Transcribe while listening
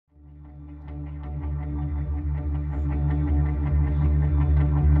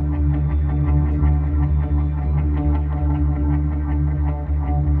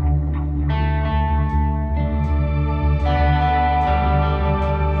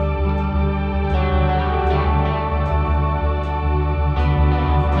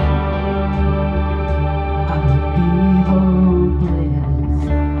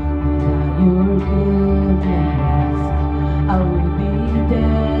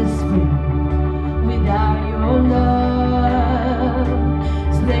spring without your love.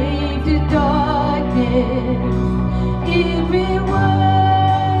 Slave to darkness, if it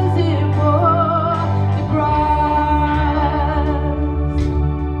wasn't for the cross.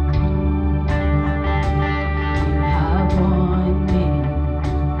 You have won me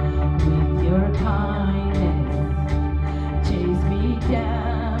with your kindness, chased me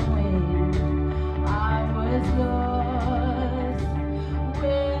down when I was lost.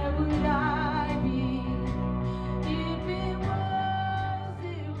 Where would I be if it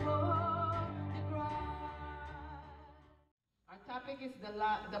wasn't for the cross? Our topic is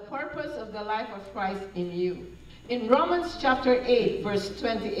the purpose of the life of Christ in you. In Romans chapter 8, verse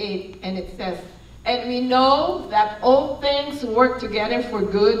 28, and it says, "And we know that all things work together for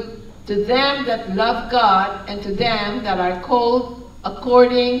good to them that love God and to them that are called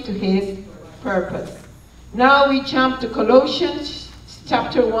according to his purpose." Now we jump to Colossians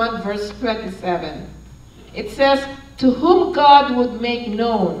chapter 1, verse 27. It says, "To whom God would make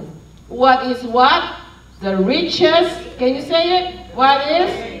known what is what? The riches," can you say it? What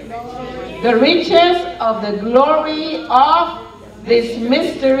is? "The riches of the glory of this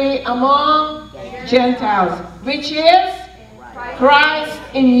mystery among Gentiles, which is Christ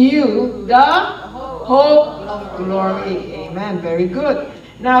in you, the hope of glory." Amen. Very good.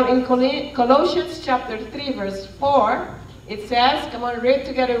 Now in Colossians chapter 3, verse 4, it says, come on, read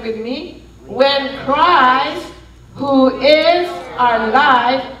together with me. "When Christ, who is our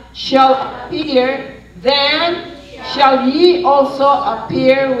life, shall appear, then shall ye also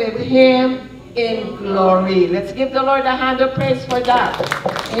appear with him in glory." Let's give the Lord a hand of praise for that.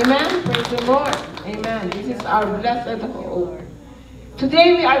 Amen. Praise the Lord. Amen. This is our blessed hope.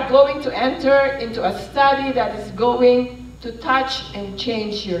 Today we are going to enter into a study that is going to touch and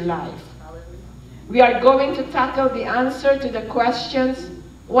change your life. We are going to tackle the answer to the questions,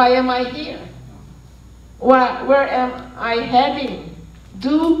 why am I here? Where am I heading?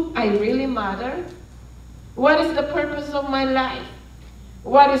 Do I really matter? What is the purpose of my life?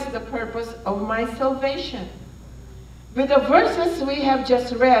 What is the purpose of my salvation? With the verses we have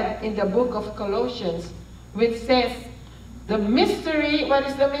just read in the book of Colossians, which says, the mystery, what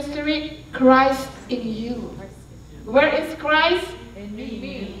is the mystery? Christ in you. Where is Christ? In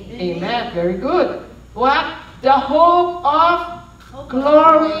me. Amen. Very good. What? The hope of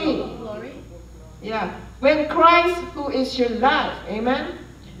glory. Yeah. When Christ, who is your life. Amen.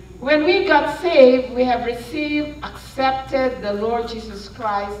 When we got saved, we have received, accepted the Lord Jesus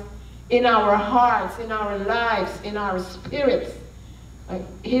Christ in our hearts, in our lives, in our spirits.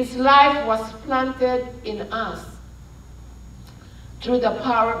 His life was planted in us through the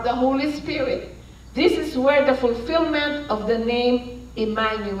power of the Holy Spirit. This is where the fulfillment of the name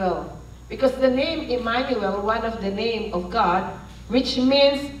Emmanuel, because the name Emmanuel, one of the name of God, which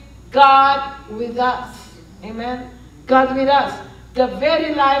means God with us. Amen. God with us. The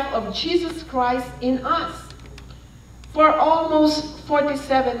very life of Jesus Christ in us. For almost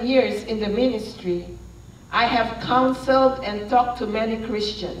 47 years in the ministry, I have counseled and talked to many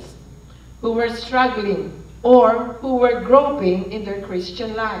Christians who were struggling or who were groping in their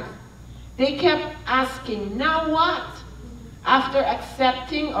Christian life. They kept asking, now what? After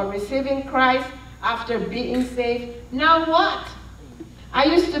accepting or receiving Christ, after being saved, now what? I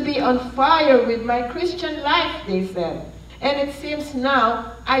used to be on fire with my Christian life, they said. And it seems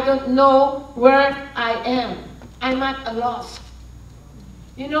now I don't know where I am. I'm at a loss.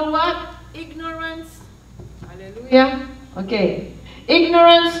 You know what? Ignorance. Hallelujah. Okay.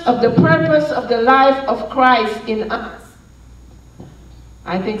 Ignorance of the purpose of the life of Christ in us.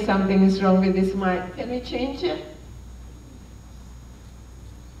 I think something is wrong with this mic. Can we change it?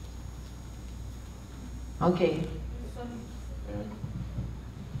 Okay.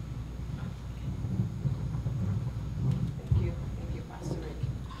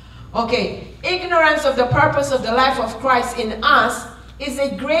 Okay, ignorance of the purpose of the life of Christ in us is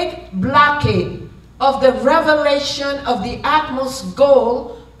a great blockade of the revelation of the utmost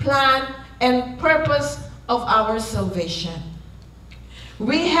goal, plan, and purpose of our salvation.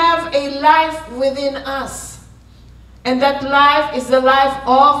 We have a life within us, and that life is the life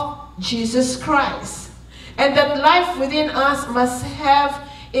of Jesus Christ. And that life within us must have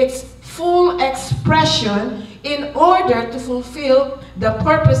its full expression in order to fulfill the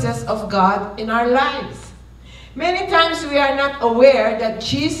purposes of God in our lives. Many times we are not aware that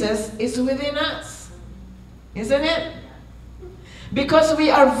Jesus is within us, isn't it? Because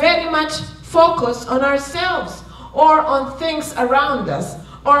we are very much focused on ourselves or on things around us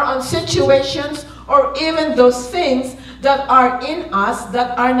or on situations or even those things that are in us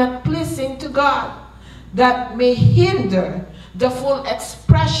that are not pleasing to God, that may hinder the full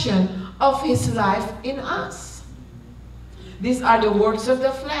expression of his life in us. These are the works of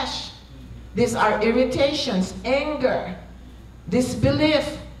the flesh. These are irritations, anger,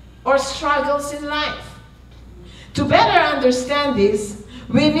 disbelief, or struggles in life. To better understand this,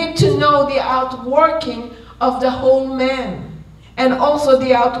 we need to know the outworking of the whole man, and also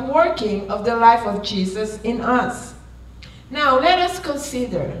the outworking of the life of Jesus in us. Now, let us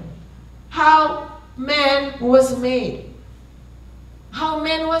consider how man was made. How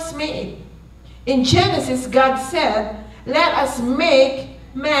man was made. In Genesis, God said, "Let us make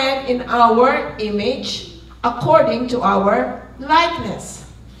man in our image, according to our likeness."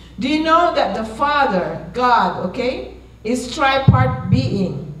 Do you know that the Father, God, okay, is tripart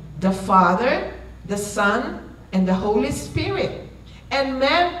being? The Father, the Son, and the Holy Spirit. And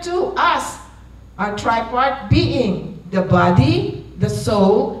man to us are tripart being, the body, the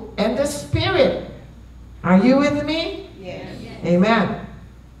soul, and the spirit. Are you with me? Yes. Amen.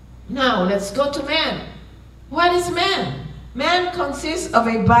 Now, let's go to man. What is man? Man consists of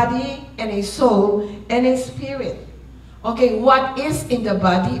a body and a soul and a spirit. Okay, what is in the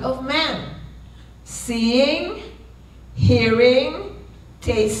body of man? Seeing, hearing,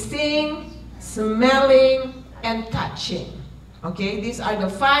 tasting, smelling, and touching. Okay, these are the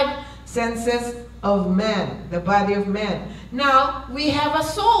 5 senses of man, the body of man. Now, we have a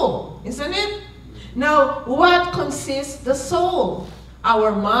soul, isn't it? Now, what consists the soul?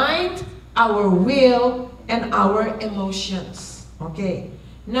 Our mind, our will, and our emotions. Okay,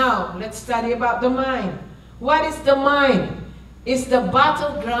 now let's study about the mind. What is the mind? It's the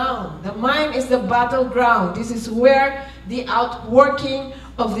battleground. The mind is the battleground. This is where the outworking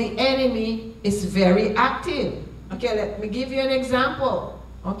of the enemy is very active. Okay, let me give you an example.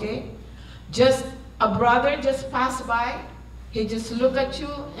 Okay, just a brother just passed by. He just looked at you,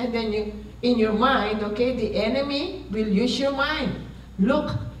 and then you, in your mind, okay, the enemy will use your mind.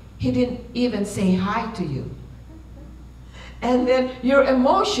 Look, he didn't even say hi to you. And then your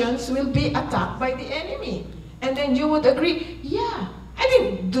emotions will be attacked by the enemy. And then you would agree, yeah, I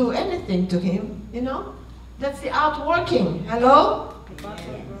didn't do anything to him, you know. That's the outworking. Hello?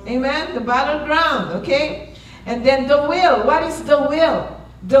 Amen? The battleground, okay? And then the will. What is the will?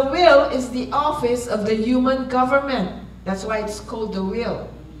 The will is the office of the human government. That's why it's called the will.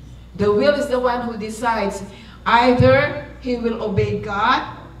 The will is the one who decides either he will obey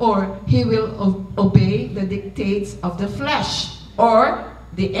God or he will obey the dictates of the flesh or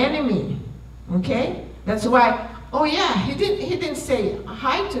the enemy. Okay? That's why, oh yeah, he didn't say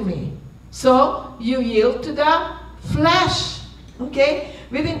hi to me. So you yield to the flesh. Okay?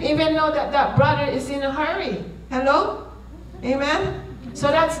 We didn't even know that that brother is in a hurry. Hello? Amen? So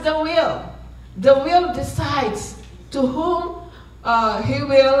that's the will. The will decides to whom he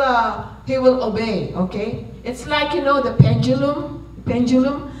will obey. Okay? It's like, you know, the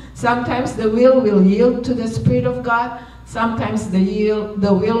pendulum. Sometimes the will yield to the Spirit of God. Sometimes the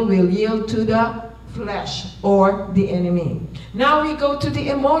will will yield to the flesh or the enemy. Now we go to the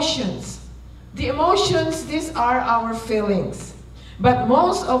emotions. The emotions, these are our feelings. But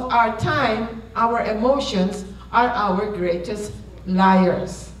most of our time, our emotions are our greatest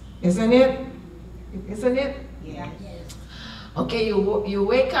liars. Isn't it? Isn't it? Yeah. Okay, you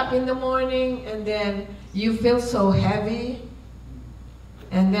wake up in the morning and then you feel so heavy.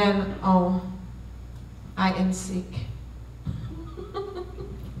 And then, oh, I am sick.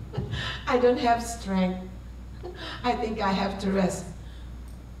 I don't have strength. I think I have to rest.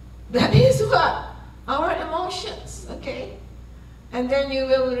 That is what? Our emotions, okay? And then you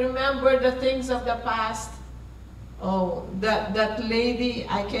will remember the things of the past. Oh, that lady,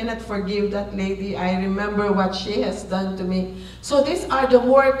 I cannot forgive that lady. I remember what she has done to me. So these are the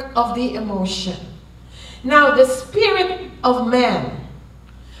work of the emotion. Now, the spirit of man.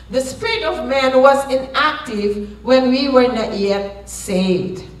 The spirit of man was inactive when we were not yet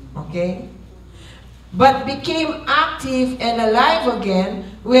saved. Okay? But became active and alive again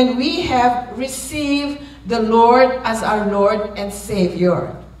when we have received the Lord as our Lord and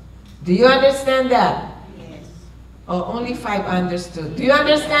Savior. Do you understand that? Yes. Oh, only 5 understood. Do you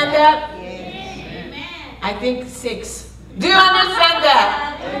understand that? Yes. Amen. I think 6. Do you understand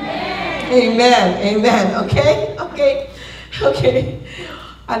that? Amen. Amen. Amen. Okay? Okay. Okay.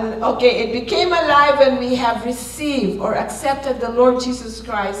 And okay, it became alive when we have received or accepted the Lord Jesus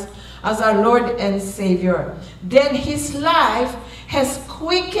Christ as our Lord and Savior. Then His life has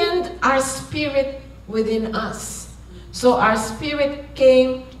quickened our spirit within us. So our spirit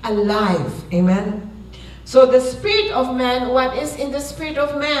came alive. Amen. So the spirit of man, what is in the spirit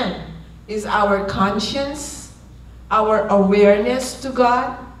of man? Is our conscience, our awareness to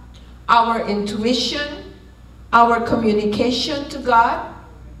God, our intuition, our communication to God,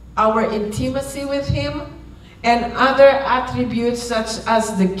 our intimacy with Him, and other attributes such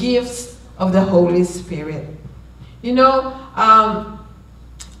as the gifts of the Holy Spirit. You know,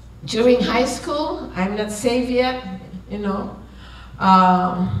 during high school, I'm not saved yet, you know,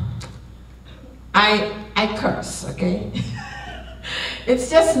 I curse, okay? It's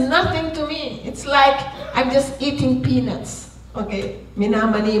just nothing to me. It's like I'm just eating peanuts, okay?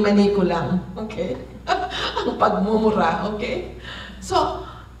 Minamani-mani ko lang, okay? Ang pagmumura, okay? So,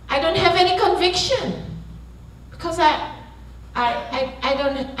 I don't have any conviction because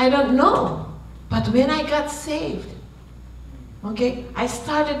I don't know. But when I got saved, okay, I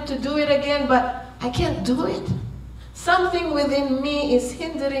started to do it again, but I can't do it. Something within me is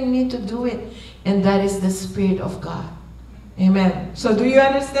hindering me to do it, and that is the Spirit of God. Amen. So do you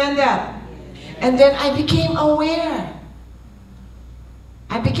understand that? And then I became aware.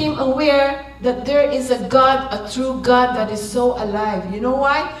 I became aware that there is a God, a true God that is so alive. You know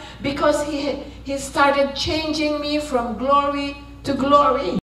why? Because He started changing me from glory to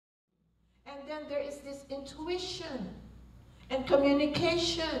glory. And then there is this intuition and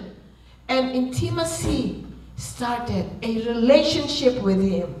communication and intimacy started, a relationship with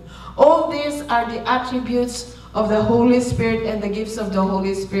Him. All these are the attributes of the Holy Spirit and the gifts of the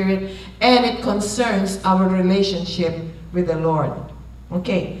Holy Spirit, and it concerns our relationship with the Lord.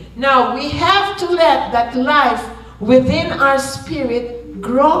 Okay, now we have to let that life within our spirit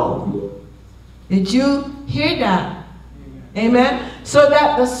grow. Did you hear that? Amen? So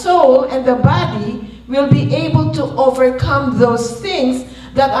that the soul and the body will be able to overcome those things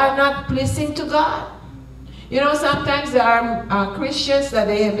that are not pleasing to God. You know, sometimes there are Christians that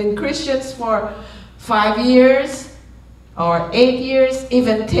they have been Christians for 5 years or 8 years,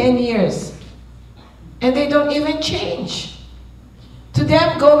 even 10 years. And they don't even change. To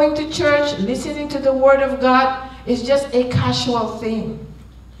them, going to church, listening to the Word of God is just a casual thing.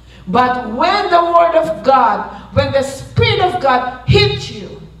 But when the Word of God, when the Spirit of God hits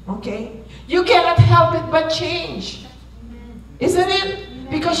you, okay, you cannot help it but change. Isn't it?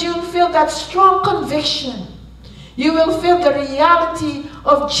 Because you will feel that strong conviction. You will feel the reality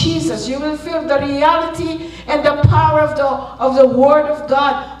of Jesus. You will feel the reality and the power of the Word of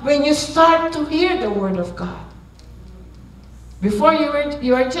God when you start to hear the Word of God. Before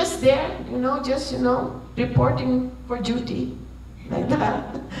you are just there, just reporting for duty, like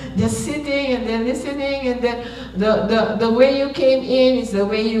that, just sitting and then listening, and then the way you came in is the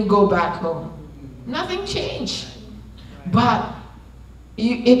way you go back home. Nothing changed, but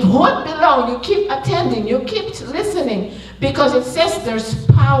it won't be long. You keep attending, you keep listening, because it says there's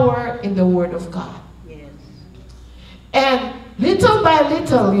power in the Word of God. Yes. And little by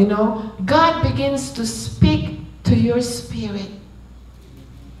little, God begins to speak to your spirit.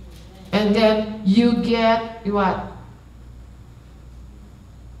 And then you get what?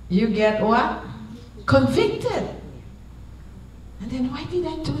 You get what? Convicted. And then, why did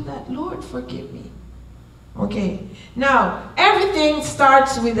I do that? Lord, forgive me. Okay. Now, everything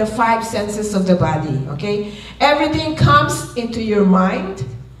starts with the 5 senses of the body. Okay. Everything comes into your mind,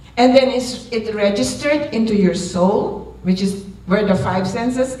 and then it registered into your soul, which is where the 5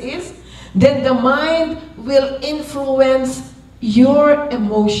 senses is. Then the mind will influence your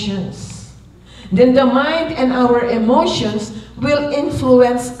emotions. Then the mind and our emotions will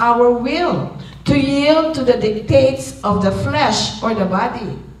influence our will to yield to the dictates of the flesh or the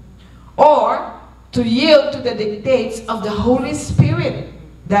body, or to yield to the dictates of the Holy Spirit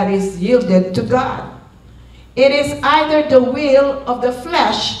that is yielded to God. It is either the will of the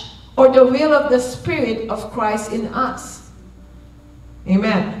flesh or the will of the Spirit of Christ in us.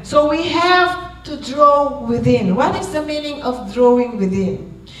 Amen. So we have to draw within. What is the meaning of drawing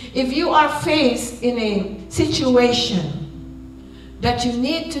within? If you are faced in a situation that you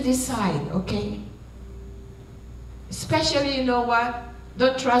need to decide, okay? Especially, you know what?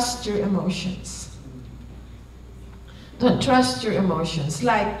 Don't trust your emotions. Don't trust your emotions.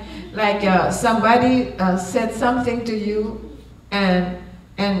 Like somebody said something to you,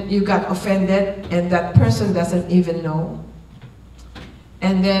 and you got offended, and that person doesn't even know.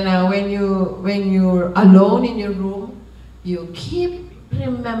 And then when you're alone in your room, you keep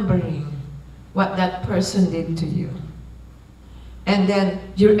remembering what that person did to you. And then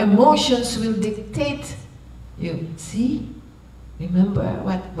your emotions will dictate you. See? Remember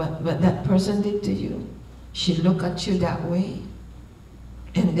what that person did to you? She looked at you that way.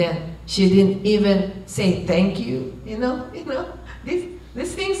 And then she didn't even say thank you.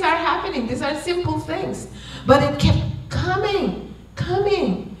 These things are happening. These are simple things. But it kept coming.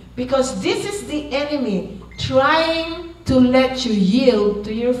 Because this is the enemy trying to let you yield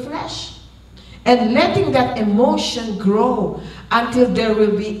to your flesh. and letting that emotion grow until there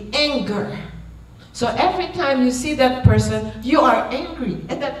will be anger. So every time you see that person, you are angry,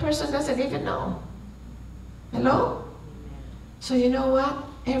 and that person doesn't even know. Hello? So you know what?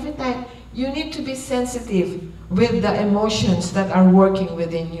 Every time, you need to be sensitive with the emotions that are working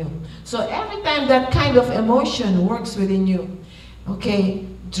within you. So every time that kind of emotion works within you, okay,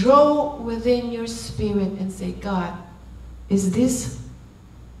 draw within your spirit and say, God, is this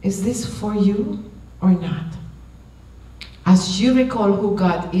for you or not? As you recall who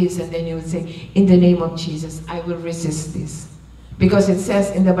God is, and then you would say, in the name of Jesus, I will resist this. Because it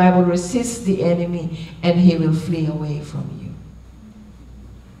says in the Bible, resist the enemy and he will flee away from you.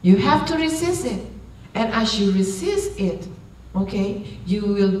 You have to resist it. And as you resist it, okay, you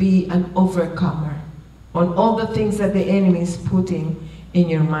will be an overcomer on all the things that the enemy is putting in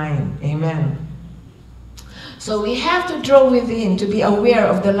your mind. Amen. So we have to draw within to be aware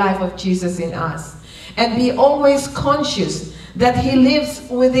of the life of Jesus in us. And be always conscious that he lives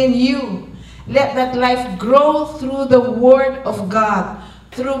within you. Let that life grow through the word of God,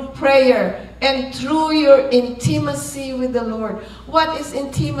 through prayer, and through your intimacy with the Lord. What is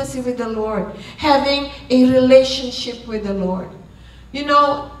intimacy with the Lord? Having a relationship with the Lord. You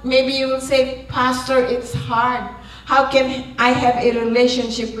know, maybe you will say, Pastor, it's hard. How can I have a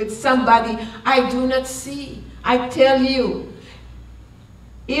relationship with somebody I do not see? I tell you,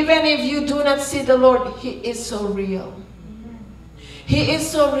 even if you do not see the Lord, he is so real. He is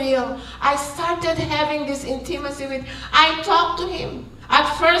so real. I started having this intimacy with, I talk to him.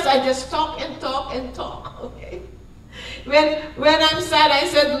 At first, I just talk and talk and talk, okay? When I'm sad, I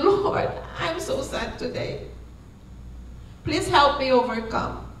said, Lord, I'm so sad today. Please help me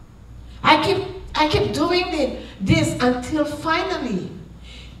overcome. I keep doing this until finally,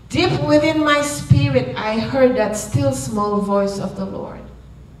 deep within my spirit, I heard that still small voice of the Lord.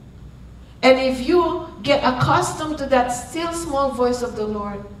 And if you get accustomed to that still small voice of the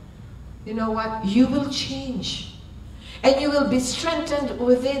Lord, you know what? You will change. And you will be strengthened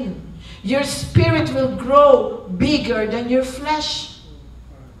within. Your spirit will grow bigger than your flesh.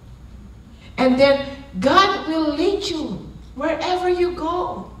 And then God will lead you wherever you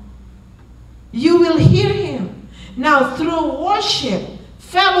go. You will hear him. Now through worship,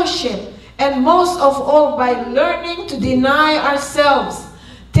 fellowship, and most of all by learning to deny ourselves,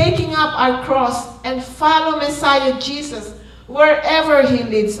 taking up our cross and follow Messiah Jesus wherever he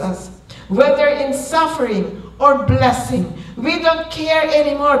leads us, whether in suffering or blessing. We don't care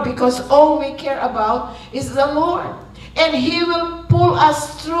anymore because all we care about is the Lord. And he will pull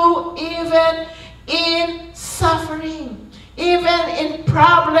us through even in suffering, even in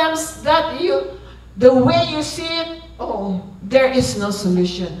problems that the way you see it, oh, there is no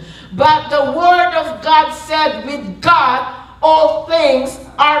solution. But the word of God said, with God, all things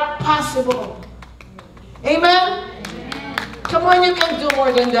are possible. Amen? Amen? Come on, you can do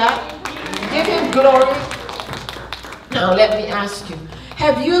more than that. Give him glory. Now let me ask you,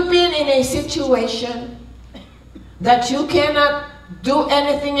 have you been in a situation that you cannot do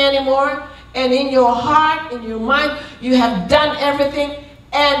anything anymore, and in your heart, in your mind, you have done everything,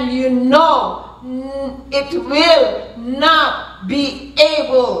 and you know it will not be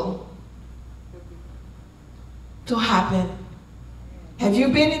able to happen? Have you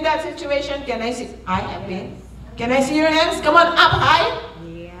been in that situation? Can I see? I have been. Can I see your hands? Come on, up high.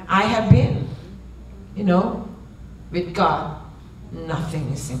 Yeah. I have been. You know, with God,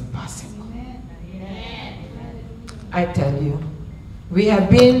 nothing is impossible. Amen. I tell you, we have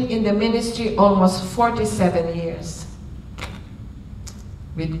been in the ministry almost 47 years.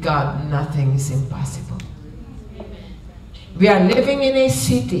 With God, nothing is impossible. We are living in a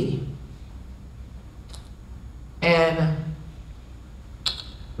city, and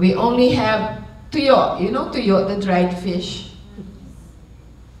we only have tuyo. You know tuyo, the dried fish.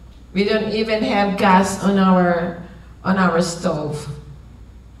 We don't even have gas on our stove.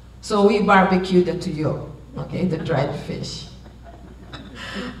 So we barbecue the tuyo, okay, the dried fish,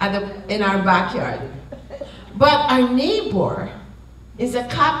 in our backyard. But our neighbor is a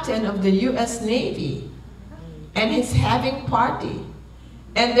captain of the U.S. Navy, and he's having party,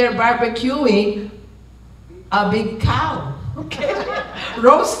 and they're barbecuing a big cow. Okay,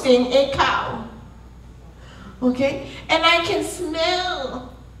 roasting a cow. Okay, and I can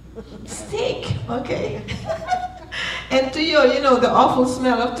smell steak. Okay, and tuyo, you know, the awful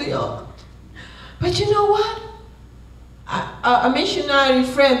smell of tuyo. But you know what? A missionary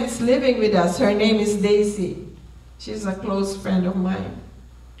friend is living with us. Her name is Daisy. She's a close friend of mine.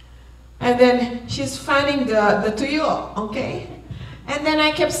 And then she's fanning the tuyo. Okay, and then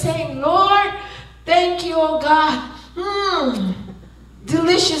I kept saying, Lord, thank you, oh God.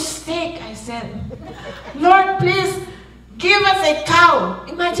 delicious steak. I said, Lord, please give us a cow.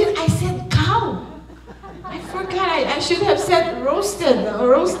 Imagine I said cow. I forgot. I should have said roasted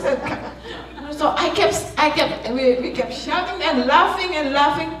cow. So we kept shouting and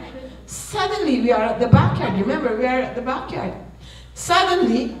laughing. Suddenly we are at the backyard. Remember, we are at the backyard.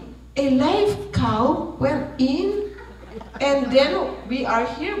 Suddenly, a live cow went in, and then we are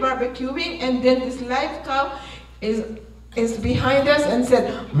here barbecuing, and then this live cow is behind us and said,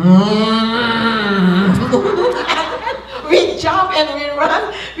 we jump and we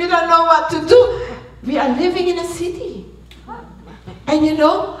run. We don't know what to do. We are living in a city. And you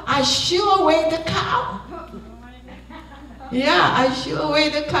know, I shoo away the cow. Yeah, I shoo away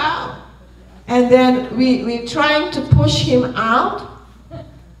the cow. And then we're trying to push him out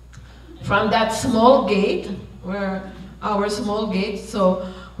from that small gate, where our small gate. So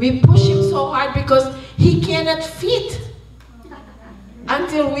we push him so hard because he cannot fit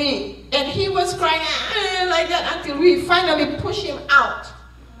until and he was crying like that until we finally push him out.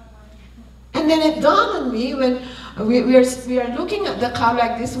 And then it dawned on me when we are looking at the cow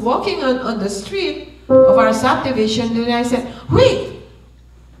like this, walking on the street of our subdivision, and I said, wait,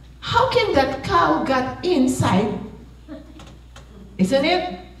 how can that cow get inside? Isn't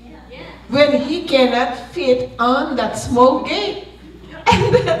it? Yeah. When he cannot fit on that small gate.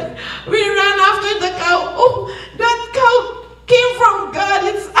 And then we ran after the cow. Oh, that cow came from God.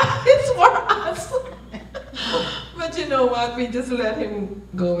 It's for us. But you know what? We just let him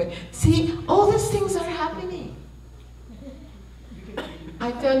go away. See, all these things are happening.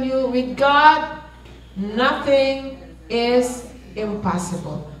 I tell you, with God, nothing is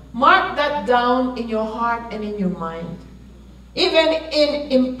impossible. Mark that down in your heart and in your mind. Even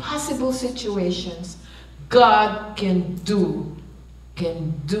in impossible situations, God can do the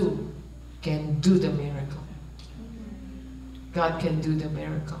miracle. God can do the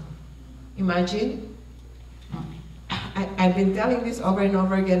miracle. Imagine, I've been telling this over and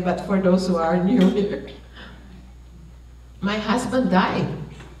over again, but for those who are new here, my husband died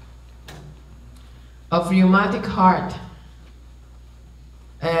of rheumatic heart.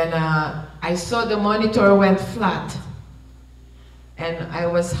 And I saw the monitor went flat. And I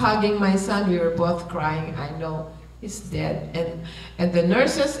was hugging my son. We were both crying. I know he's dead. And the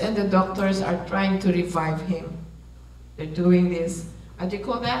nurses and the doctors are trying to revive him. They're doing this, what do you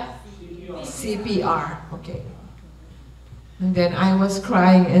call that? CPR. Okay. And then I was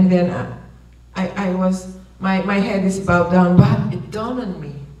crying, and then my head is bowed down, but it dawned on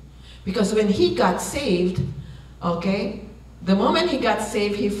me. Because when he got saved, okay, the moment he got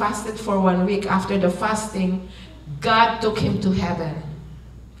saved, he fasted for 1 week. After the fasting, God took him to heaven.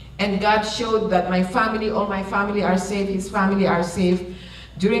 And God showed that my family, all my family are saved, his family are saved.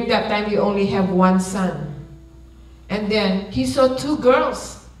 During that time, we only have one son. And then he saw two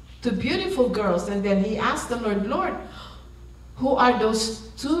girls, two beautiful girls. And then he asked the Lord, Lord, who are those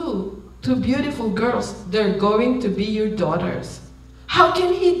two beautiful girls? They're going to be your daughters. How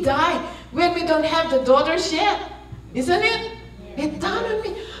can he die when we don't have the daughters yet? Isn't it? It dawned on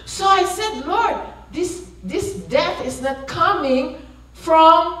me. So I said, Lord, this death is not coming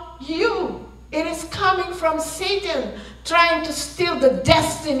from you. It is coming from Satan, trying to steal the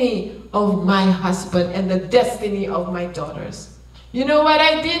destiny of my husband and the destiny of my daughters. You know what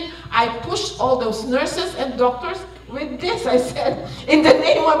I did? I pushed all those nurses and doctors with this. I said, in the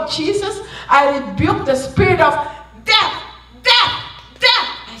name of Jesus, I rebuke the spirit of death.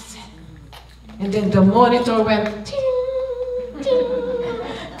 I said. And then the monitor went ting, ting,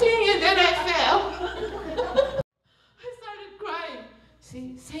 ting, and then I fell. I started crying.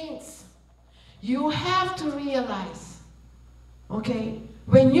 See, saints, you have to realize, okay,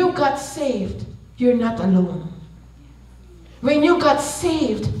 when you got saved, you're not alone. When you got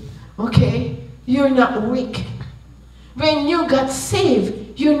saved, okay, you're not weak. When you got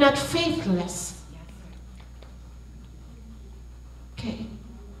saved, you're not faithless. Okay?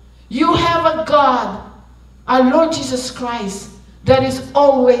 You have a God, our Lord Jesus Christ, that is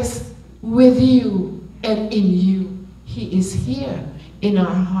always with you and in you. He is here in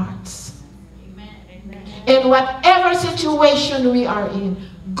our hearts. Amen. In whatever situation we are in,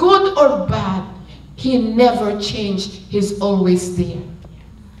 good or bad, He never changed. He's always there.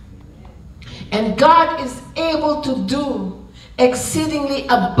 And God is able to do exceedingly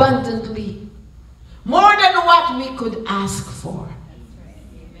abundantly more than what we could ask for.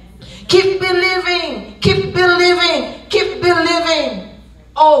 Keep believing, keep believing, keep believing.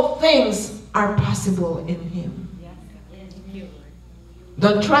 All things are possible in Him.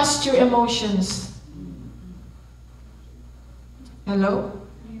 Don't trust your emotions. Hello?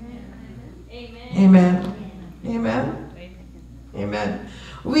 Amen. Amen. Amen. Amen.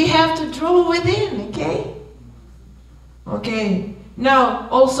 We have to draw within, okay? Okay. Now,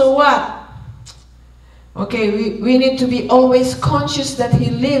 also what? Okay, we need to be always conscious that He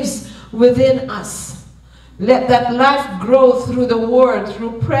lives within us. Let that life grow through the Word,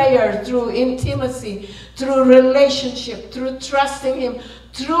 through prayer, through intimacy, through relationship, through trusting Him,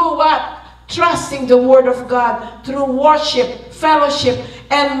 through what? Trusting the Word of God, through worship, fellowship,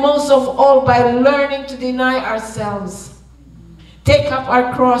 and most of all by learning to deny ourselves. Take up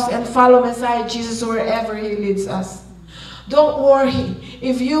our cross and follow Messiah Jesus wherever He leads us. Don't worry.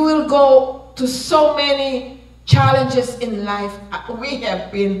 If you will go to so many challenges in life, we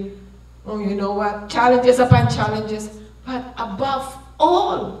have been, oh, you know what, challenges upon challenges, but above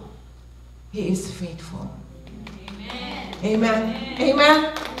all, He is faithful. Amen. Amen.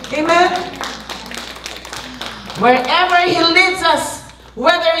 Amen. Amen. Wherever He leads us,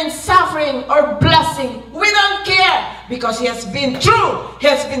 whether in suffering or blessing, we don't care, because He has been true. He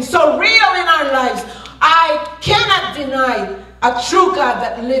has been so real in our lives. I cannot deny a true God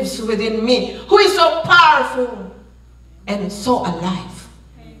that lives within me, who is so powerful and so alive.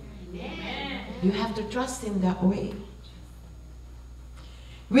 Amen. You have to trust Him that way.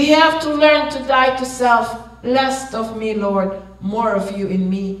 We have to learn to die to self. Less of me, Lord, more of you in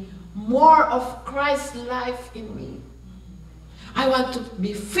me. More of Christ's life in me. I want to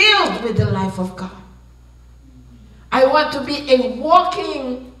be filled with the life of God. I want to be a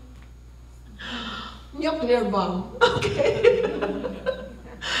walking nuclear bomb. Okay?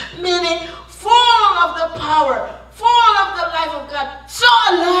 Meaning full of the power, full of the life of God, so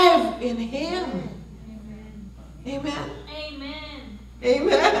alive in Him. Amen. Amen. Amen.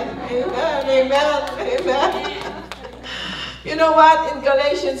 Amen. Amen. Amen. You know what? In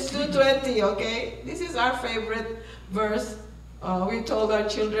Galatians 2:20, okay? This is our favorite verse. We told our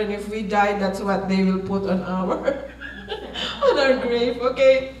children if we die, that's what they will put on our on our grave,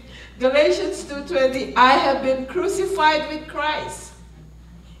 okay? Galatians 2:20, I have been crucified with Christ,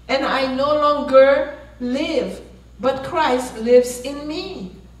 and I no longer live, but Christ lives in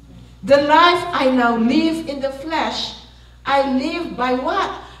me. The life I now live in the flesh, I live by what?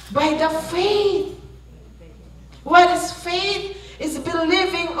 By the faith. What is faith? It's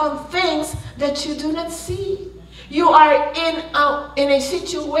believing on things that you do not see. You are in a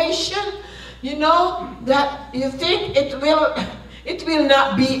situation, you know, that you think it will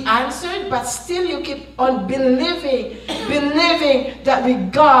not be answered, but still you keep on believing that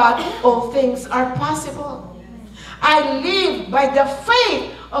with God all things are possible. I live by the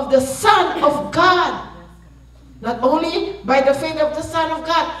faith of the Son of God. Not only by the faith of the Son of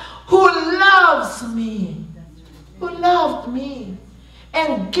God, who loves me, who loved me,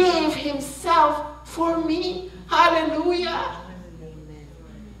 and gave Himself for me. Hallelujah.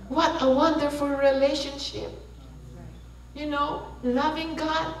 What a wonderful relationship. You know, loving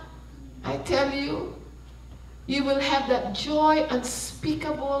God, I tell you, you will have that joy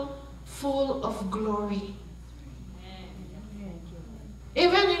unspeakable, full of glory.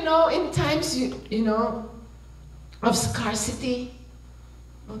 Even, you know, in times, you know, of scarcity,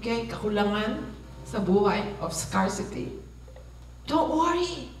 okay, kakulangan sa buhay, of scarcity, don't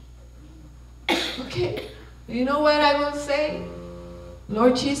worry. Okay, you know what I will say?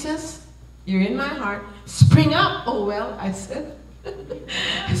 Lord Jesus, you're in my heart. Spring up, oh well, I said.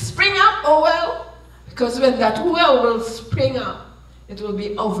 Spring up, oh well. Because when that well will spring up, it will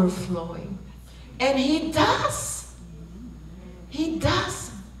be overflowing. And He does. He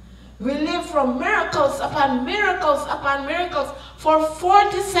does. We live from miracles upon miracles upon miracles for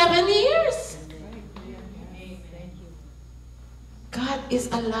 47 years. God is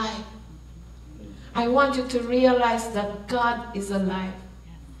alive. I want you to realize that God is alive.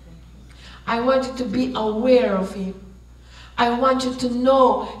 I want you to be aware of Him. I want you to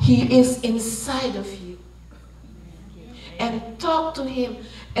know He is inside of you. And talk to Him.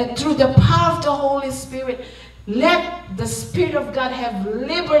 And through the power of the Holy Spirit, let the Spirit of God have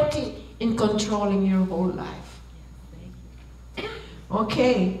liberty in controlling your whole life.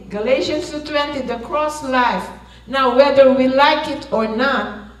 Okay, Galatians 2:20, the cross life. Now, whether we like it or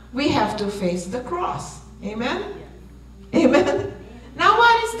not, we have to face the cross. Amen? Amen? Now,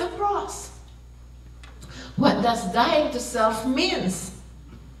 what is the cross? What does dying to self means?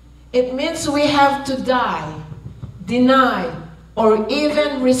 It means we have to die, deny, or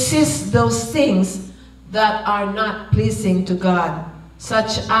even resist those things that are not pleasing to God,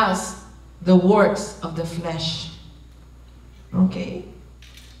 such as the works of the flesh. Okay?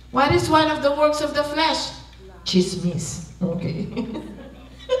 What is one of the works of the flesh? Chismis. Okay.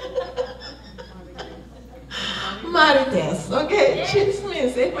 Marites. Okay.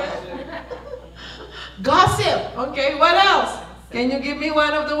 Chismis. Amen. Gossip. Okay. What else? Can you give me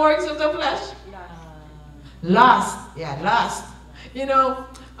one of the works of the flesh? Lust. Yeah, lust. You know,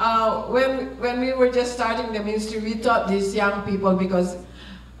 when we were just starting the ministry, we taught these young people because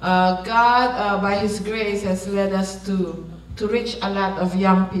God, by His grace, has led us to reach a lot of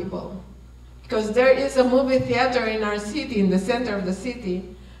young people. Because there is a movie theater in our city, in the center of the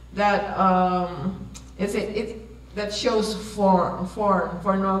city, that that shows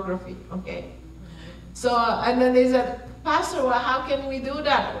pornography. Okay. So and then they said, Pastor, well, how can we do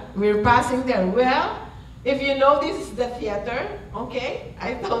that? We're passing there. Well, if you know this is the theater, okay,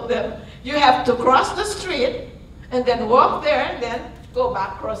 I told them, you have to cross the street and then walk there and then go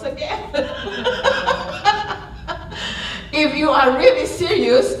back across again. If you are really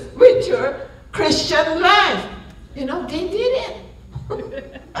serious with your Christian life, you know, they did it.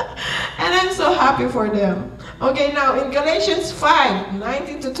 And I'm so happy for them. Okay, now in Galatians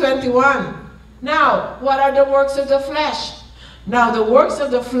 5:19-21. Now, what are the works of the flesh? Now, the works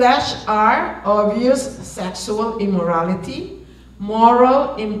of the flesh are obvious: sexual immorality,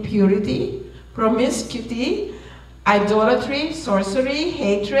 moral impurity, promiscuity, idolatry, sorcery,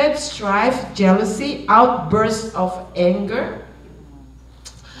 hatred, strife, jealousy, outbursts of anger.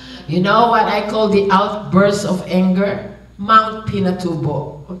 You know what I call the outbursts of anger? Mount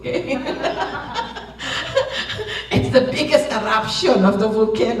Pinatubo, okay? It's the biggest eruption of the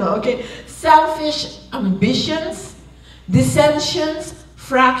volcano, okay? Selfish ambitions, dissensions,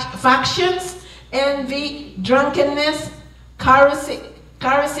 factions, envy, drunkenness, carousing,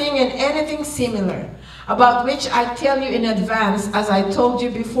 and anything similar, about which I tell you in advance, as I told you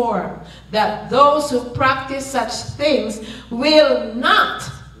before, that those who practice such things will not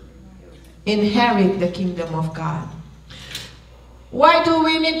inherit the kingdom of God. Why do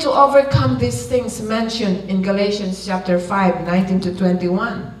we need to overcome these things mentioned in Galatians chapter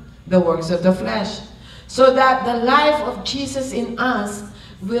 5:19-21? The works of the flesh. So that the life of Jesus in us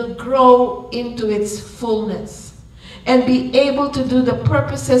will grow into its fullness and be able to do the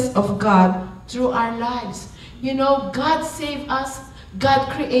purposes of God through our lives. You know, God saved us, God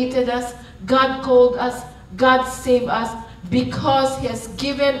created us, God called us, God saved us, because He has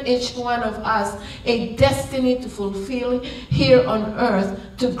given each one of us a destiny to fulfill here on earth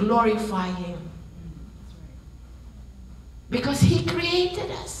to glorify Him. Because He created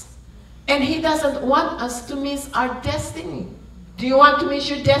us. And He doesn't want us to miss our destiny. Do you want to miss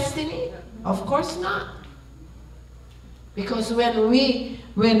your destiny? Of course not. Because when we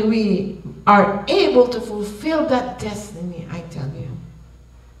are able to fulfill that destiny, I tell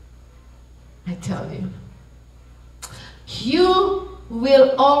you, you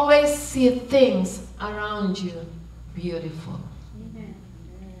will always see things around you beautiful. Amen.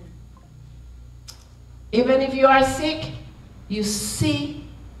 Even if you are sick, you see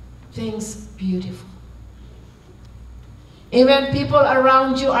things beautiful. Even people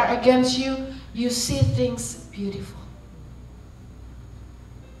around you are against you, you see things beautiful.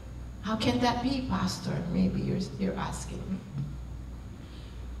 How can that be, Pastor? Maybe you're asking me.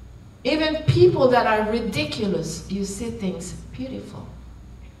 Even people that are ridiculous, you see things beautiful.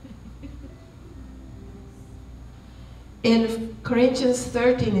 In Corinthians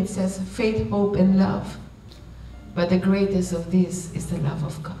 13, it says, faith, hope, and love. But the greatest of these is the love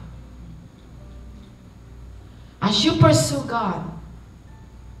of God. As you pursue God,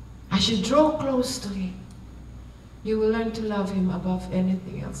 as you draw close to Him, you will learn to love Him above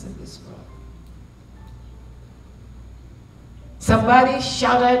anything else in this world. Somebody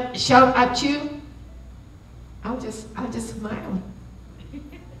shout at you, I'll just smile.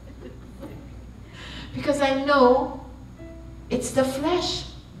 Because I know it's the flesh.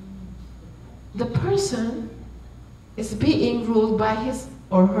 The person is being ruled by his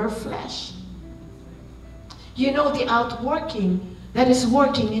or her flesh. You know the outworking that is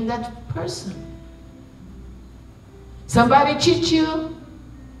working in that person. Somebody cheat you,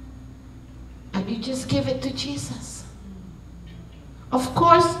 and you just give it to Jesus. Of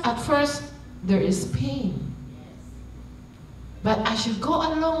course, at first, there is pain. But as you go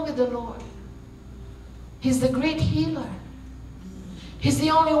along with the Lord, He's the great healer. He's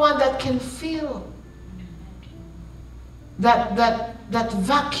the only one that can fill that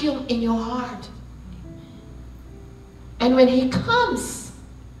vacuum in your heart. And when He comes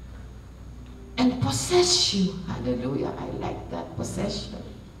and possess you, hallelujah, I like that possession.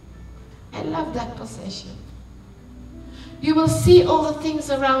 I love that possession. You will see all the things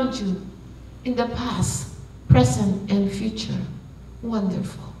around you in the past, present, and future.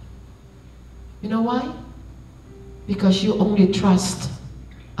 Wonderful. You know why? Because you only trust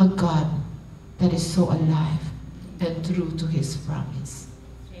a God that is so alive and true to His promise.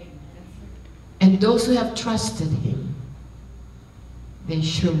 And those who have trusted Him they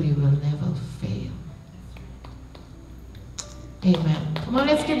surely will never fail. Amen. Come on,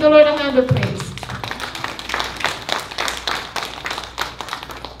 let's give the Lord a hand of praise.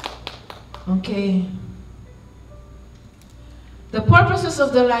 Okay. The purposes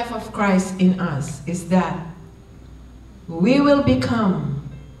of the life of Christ in us is that we will become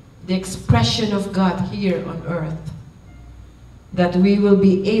the expression of God here on earth. That we will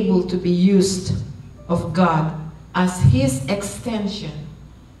be able to be used of God as His extension,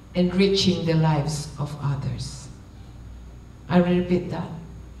 enriching the lives of others. I will repeat that.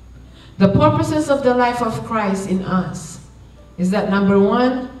 The purposes of the life of Christ in us is that, number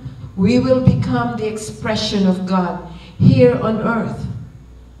one, we will become the expression of God here on earth.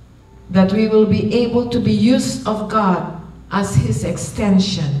 That we will be able to be used of God as His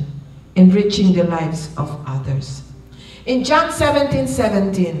extension, enriching the lives of others. In John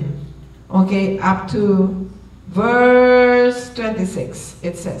 17:17, okay, up to verse 26,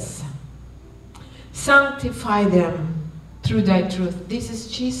 it says, sanctify them through thy truth. This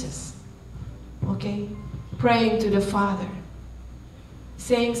is Jesus, okay, praying to the Father,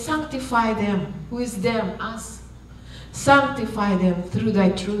 saying, sanctify them. Who is them? Us. Sanctify them through thy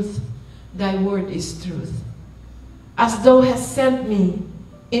truth. Thy word is truth. As thou hast sent me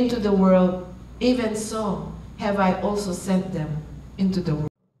into the world, even so have I also sent them into the world.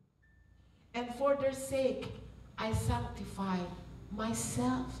 And for their sake, I sanctify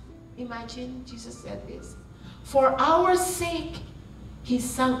myself. Imagine Jesus said this. For our sake, He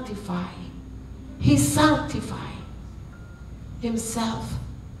sanctified. He sanctified Himself,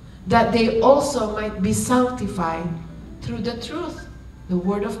 that they also might be sanctified through the truth, the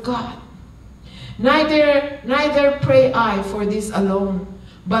word of God. Neither pray I for this alone,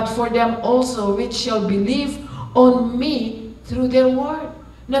 but for them also which shall believe on me through their word.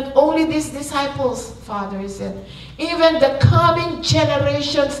 Not only these disciples, Father said, even the coming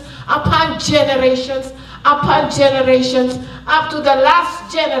generations upon generations upon generations, up to the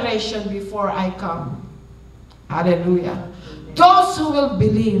last generation before I come. Hallelujah. Those who will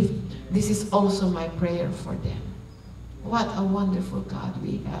believe, this is also my prayer for them. What a wonderful God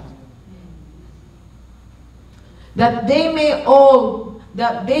we have. That they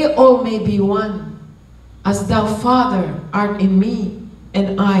all may be one, as thou, Father, art in me,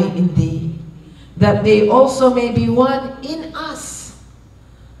 and I in thee. That they also may be one in us,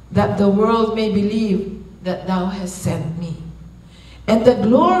 that the world may believe that thou hast sent me. And the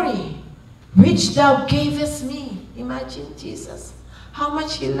glory which thou gavest me. Imagine Jesus, how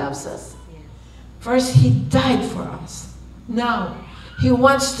much He loves us. First, He died for us. Now, He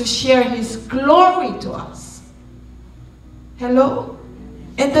wants to share His glory to us. Hello?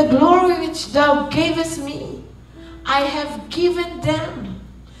 And the glory which thou gavest me, I have given them,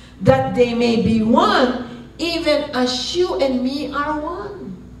 that they may be one, even as you and me are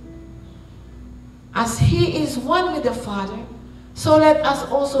one. As He is one with the Father, so let us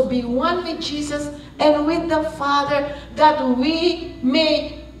also be one with Jesus and with the Father, that we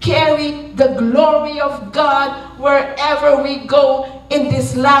may carry the glory of God wherever we go in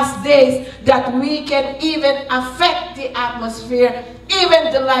these last days, that we can even affect the atmosphere,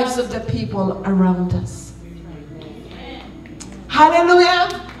 even the lives of the people around us.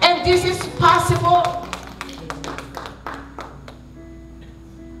 Hallelujah. And this is possible.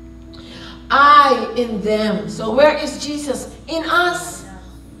 I in them. So where is Jesus? In us.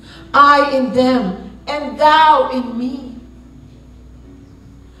 I in them, and thou in me.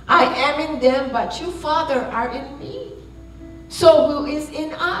 I am in them, but you, Father, are in me. So who is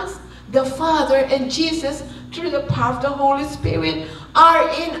in us? The Father and Jesus, through the power of the Holy Spirit, are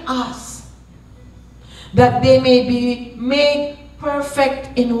in us, that they may be made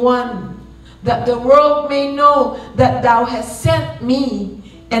perfect in one, that the world may know that thou hast sent me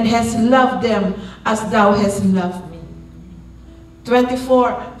and hast loved them as thou hast loved me.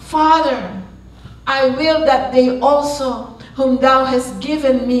 24. Father, I will that they also, whom thou hast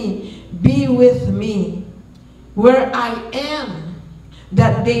given me, be with me where I am,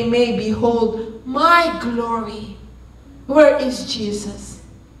 that they may behold my glory. Where is Jesus?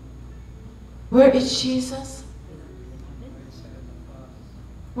 Where is Jesus?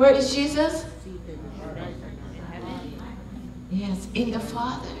 Where is Jesus? Yes, in the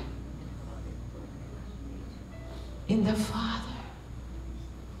Father. In the Father.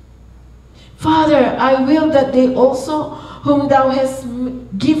 Father, I will that they also, whom thou hast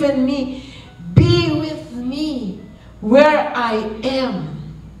given me, be with me where I am,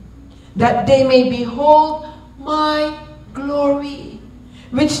 that they may behold my glory,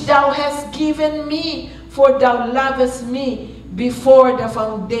 which thou hast given me, for thou lovest me before the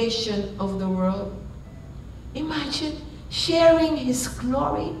foundation of the world. Imagine, sharing his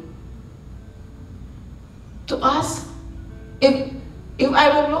glory to us? If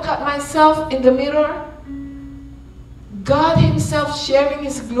I would look at myself in the mirror, God himself sharing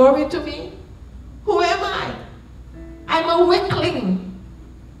his glory to me, who am I? I'm a weakling.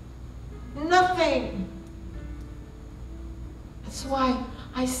 Nothing. That's why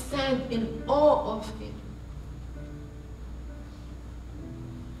I stand in awe of him.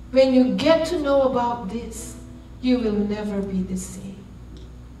 When you get to know about this, you will never be the same.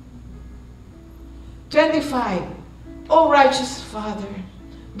 25. O righteous Father,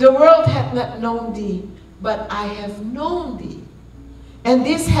 the world hath not known thee, but I have known thee. And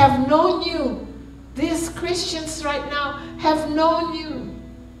these have known you. These Christians right now have known you.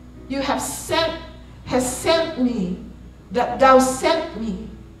 You have sent me, that thou sent me.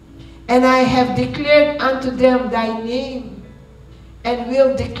 And I have declared unto them thy name, and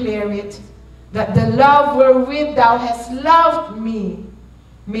will declare it, that the love wherewith thou hast loved me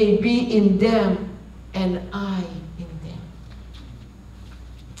may be in them, and I in them.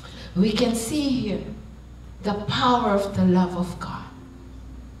 We can see here the power of the love of God.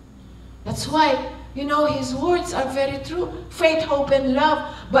 That's why, you know, his words are very true. Faith, hope, and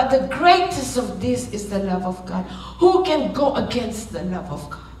love. But the greatest of this is the love of God. Who can go against the love of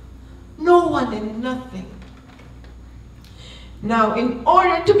God? No one and nothing. Now, in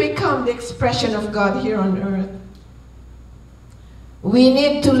order to become the expression of God here on earth, we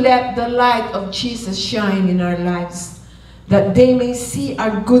need to let the light of Jesus shine in our lives, that they may see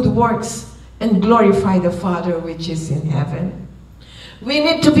our good works and glorify the Father which is in heaven. We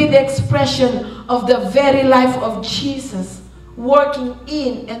need to be the expression of the very life of Jesus working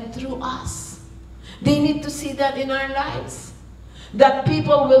in and through us. They need to see that in our lives, that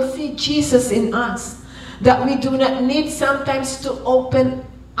people will see Jesus in us, that we do not need sometimes to open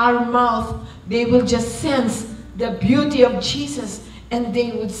our mouth. They will just sense the beauty of Jesus, and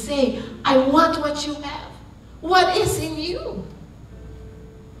they would say, I want what you have. What is in you?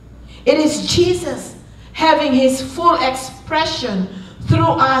 It is Jesus having his full expression through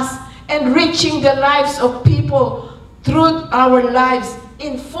us and reaching the lives of people through our lives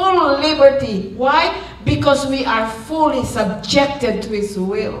in full liberty. Why? Because we are fully subjected to his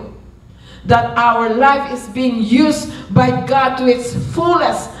will. That our life is being used by God to its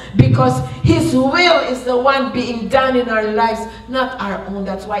fullest, because his will is the one being done in our lives, not our own.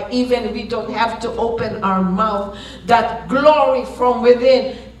 That's why even we don't have to open our mouth. That glory from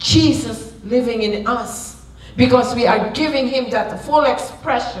within, Jesus living in us, because we are giving him that full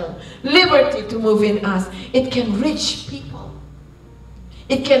expression, liberty to move in us. It can reach people.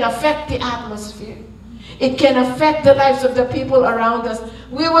 It can affect the atmosphere. It can affect the lives of the people around us.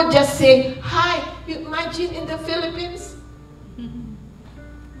 We would just say, hi. You imagine in the Philippines,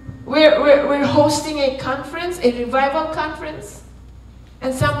 we're hosting a conference, a revival conference.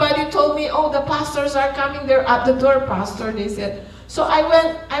 And somebody told me, oh, the pastors are coming. They're at the door, pastor, they said. So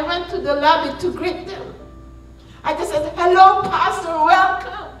I went to the lobby to greet them. I just said, hello, pastor,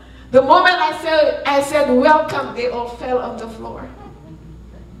 welcome. The moment I said welcome, they all fell on the floor.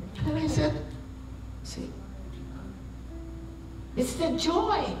 And I said, see, it's the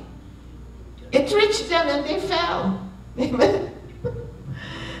joy. It reached them and they fell. Amen.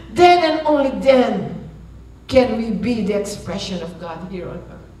 Then and only then can we be the expression of God here on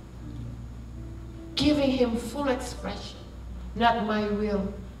earth. Giving him full expression. Not my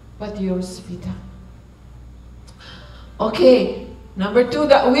will, but yours be done. Okay, number 2,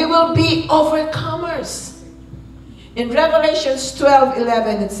 that we will be overcomers. In Revelations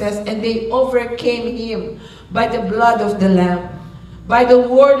 12:11 it says, and they overcame him by the blood of the Lamb, by the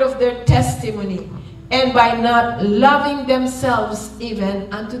word of their testimony, and by not loving themselves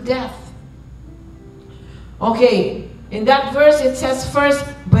even unto death. Okay, in that verse it says first,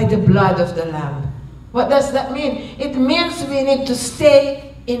 by the blood of the Lamb. What does that mean? It means we need to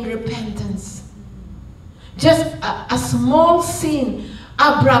stay in repentance. Just a small sin,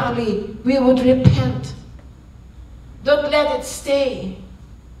 abruptly, we would repent. Don't let it stay.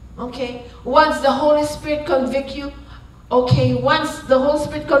 Okay? Once the Holy Spirit convict you, okay, once the Holy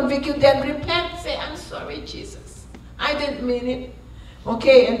Spirit convict you, then repent. Say, I'm sorry, Jesus. I didn't mean it.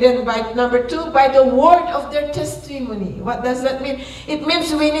 Okay, and then by number 2, by the word of their testimony. What does that mean? It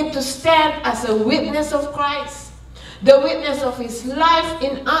means we need to stand as a witness of Christ. The witness of his life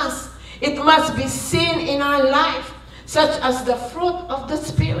in us. It must be seen in our life, such as the fruit of the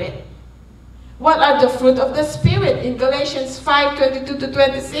Spirit. What are the fruit of the Spirit? In Galatians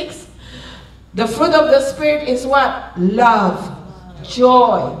 5:22-26, the fruit of the Spirit is what? Love,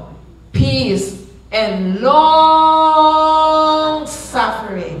 joy, peace, and long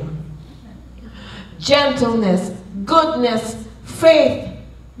suffering, gentleness, goodness, faith,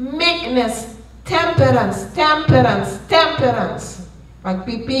 meekness, temperance.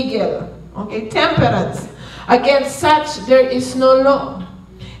 Pagpipigil. Okay, temperance. Against such there is no law.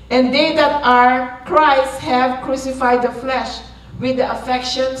 And they that are Christ have crucified the flesh with the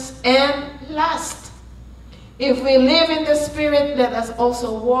affections and lust. If we live in the Spirit, let us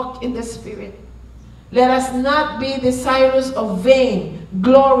also walk in the Spirit. Let us not be desirous of vain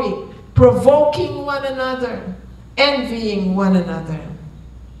glory, provoking one another, envying one another.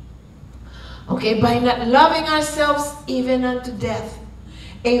 Okay, by not loving ourselves even unto death.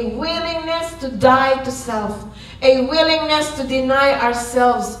 A willingness to die to self. A willingness to deny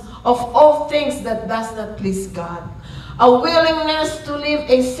ourselves of all things that does not please God. A willingness to live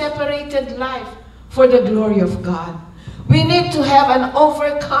a separated life for the glory of God. We need to have an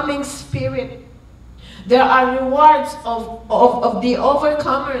overcoming spirit. There are rewards of the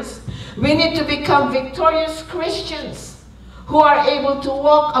overcomers. We need to become victorious Christians who are able to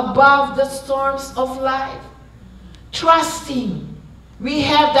walk above the storms of life. Trusting. We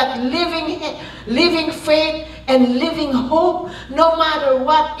have that living faith and living hope no matter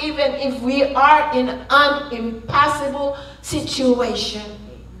what, even if we are in an impassable situation.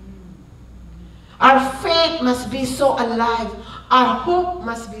 Our faith must be so alive. Our hope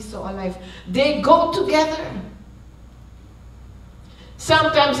must be so alive. They go together.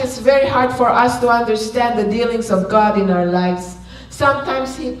 Sometimes it's very hard for us to understand the dealings of God in our lives.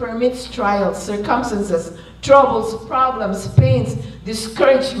 Sometimes He permits trials, circumstances, troubles, problems, pains,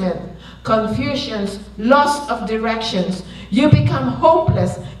 discouragement, confusions, loss of directions. You become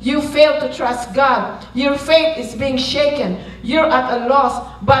hopeless. You fail to trust God. Your faith is being shaken. You're at a loss.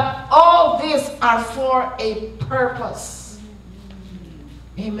 But all these are for a purpose.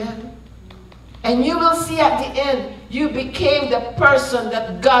 Amen. And you will see at the end, you became the person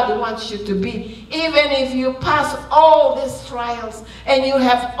that God wants you to be. Even if you pass all these trials and you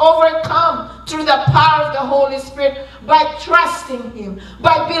have overcome through the power of the Holy Spirit by trusting Him,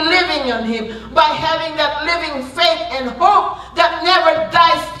 by believing on Him, by having that living faith and hope that never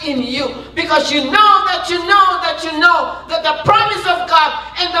dies in you. Because you know that the promise of God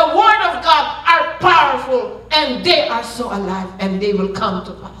and the Word of God are powerful and they are so alive and they will come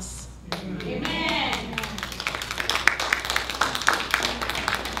to pass. Amen.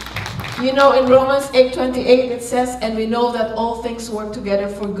 You know, in Romans 8:28 it says, and we know that all things work together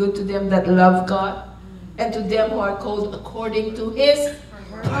for good to them that love God and to them who are called according to His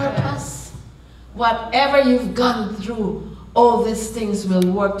purpose. Whatever you've gone through, all these things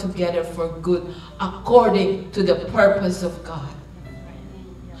will work together for good according to the purpose of God.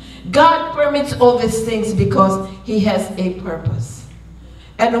 God permits all these things because He has a purpose.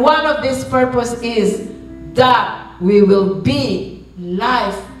 And one of these purposes is that we will be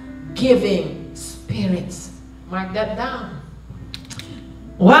life-giving spirits. Mark that down.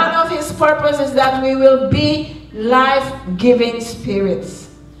 One of His purposes is that we will be life-giving spirits.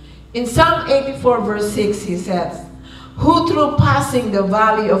 In Psalm 84 verse 6 He says, who through passing the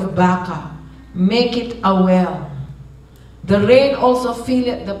valley of Baca make it a well. The rain also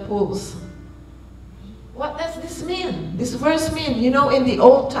filleth the pools. What does this mean? This verse mean, you know, in the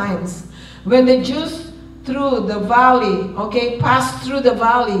old times, when the Jews through the valley, passed through the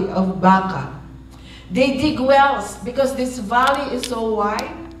valley of Baca, they dig wells because this valley is so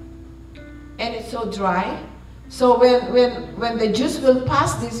wide and it's so dry. So when the Jews will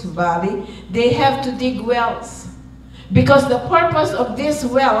pass this valley, they have to dig wells. Because the purpose of these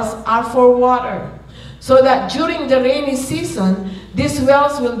wells are for water. So that during the rainy season, these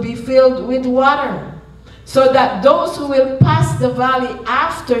wells will be filled with water. So that those who will pass the valley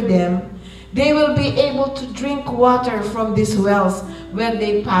after them, they will be able to drink water from these wells when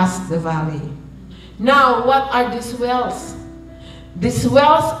they pass the valley. Now, what are these wells? These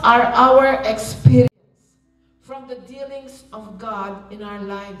wells are our experience from the dealings of God in our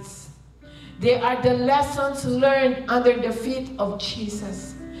lives. They are the lessons learned under the feet of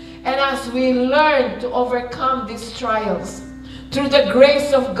Jesus. And as we learn to overcome these trials, through the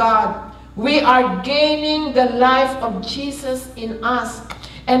grace of God, we are gaining the life of Jesus in us.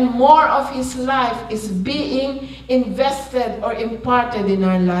 And more of His life is being invested or imparted in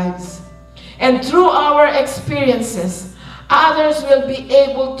our lives. And through our experiences, others will be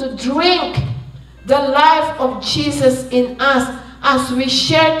able to drink the life of Jesus in us as we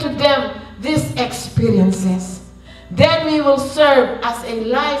share to them these experiences. Then we will serve as a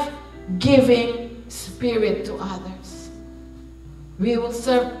life-giving spirit to others. We will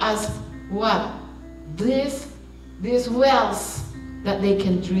serve as what? These wells that they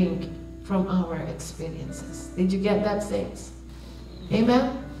can drink from our experiences. Did you get that, saints?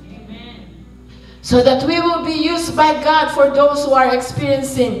 Amen? Amen. so that we will be used by God for those who are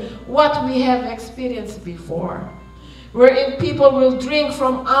experiencing what we have experienced before. Wherein people will drink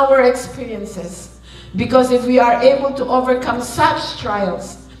from our experiences. Because if we are able to overcome such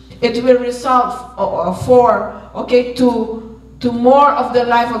trials, it will result to more of the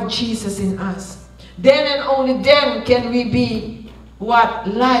life of Jesus in us. Then and only then can we be what?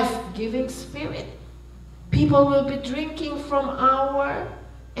 Life-giving spirit. People will be drinking from our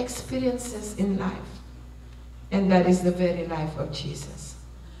experiences in life. And that is the very life of Jesus.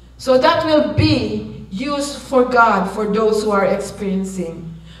 So that will be used for God for those who are experiencing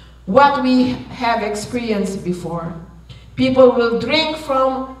what we have experienced before. People will drink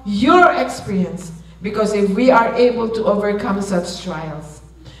from your experience, because if we are able to overcome such trials,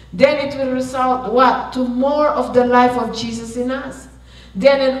 then it will result what? To more of the life of Jesus in us.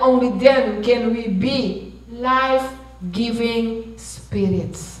 Then and only then can we be life-giving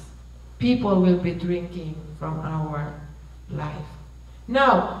spirits. People will be drinking from our life.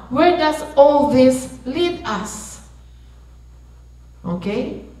 Now, where does all this lead us?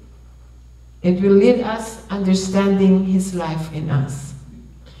 Okay? It will lead us understanding His life in us.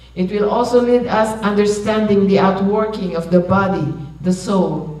 It will also lead us understanding the outworking of the body, the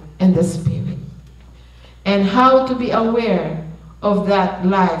soul, and the spirit. And how to be aware of that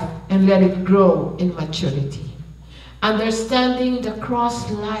life and let it grow in maturity. Understanding the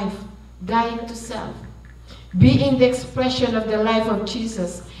cross life, dying to self. Being the expression of the life of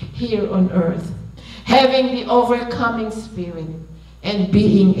Jesus here on earth. Having the overcoming spirit. And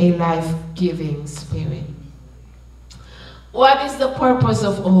being a life-giving spirit. What is the purpose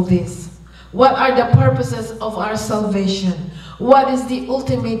of all this? What are the purposes of our salvation? What is the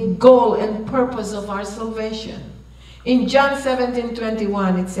ultimate goal and purpose of our salvation? In John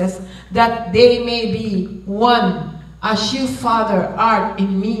 17:21 it says, that they may be one, as you, Father, art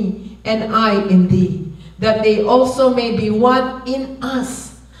in me, and I in thee, that they also may be one in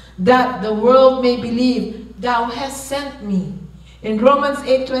us, that the world may believe thou hast sent me. In Romans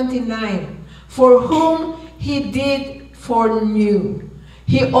 8:29, for whom he did foreknew,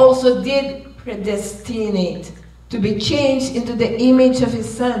 he also did predestinate to be changed into the image of his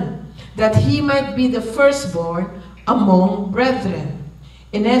Son, that he might be the firstborn among brethren.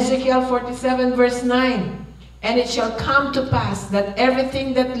 In Ezekiel 47 verse 9, and it shall come to pass that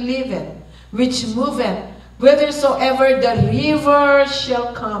everything that liveth, which moveth, whithersoever the river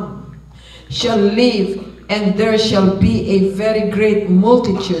shall come, shall live, and there shall be a very great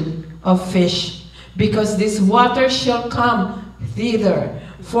multitude of fish, because this water shall come thither,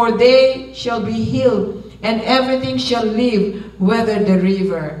 for they shall be healed, and everything shall live, whether the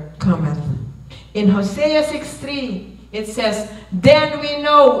river cometh. In Hosea 6:3, it says, then we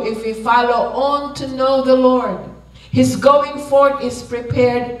know if we follow on to know the Lord. His going forth is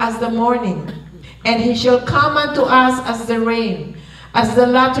prepared as the morning, and he shall come unto us as the rain, as the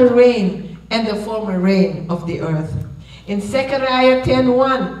latter rain, and the former rain of the earth. In Zechariah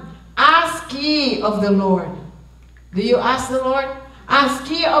 10:1, ask ye of the Lord. Do you ask the Lord?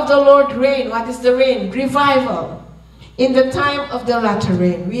 Ask ye of the Lord rain. What is the rain? Revival. In the time of the latter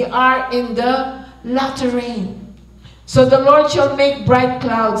rain. We are in the latter rain. So the Lord shall make bright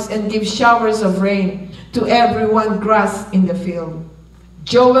clouds and give showers of rain to every one grass in the field.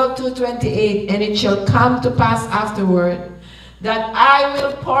 Joel 2:28, and it shall come to pass afterward, that I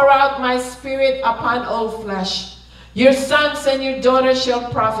will pour out my spirit upon all flesh. Your sons and your daughters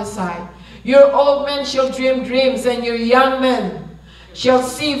shall prophesy. Your old men shall dream dreams, and your young men shall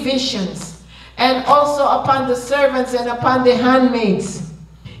see visions. And also upon the servants and upon the handmaids,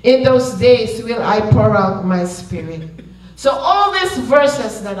 in those days will I pour out my spirit. So all these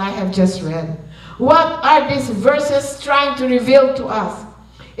verses that I have just read, what are these verses trying to reveal to us?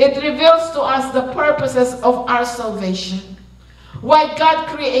 It reveals to us the purposes of our salvation. Why God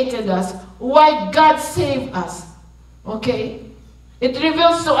created us. Why God saved us. Okay? It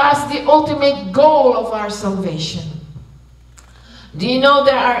reveals to us the ultimate goal of our salvation. Do you know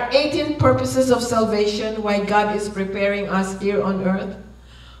there are 18 purposes of salvation why God is preparing us here on earth?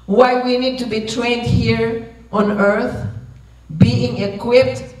 Why we need to be trained here on earth, being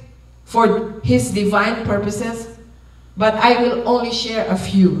equipped for His divine purposes? But I will only share a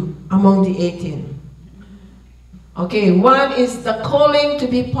few among the 18. Okay, one is the calling to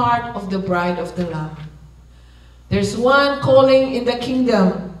be part of the bride of the Lamb. There's one calling in the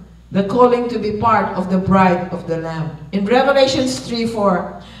kingdom, the calling to be part of the bride of the Lamb. In Revelation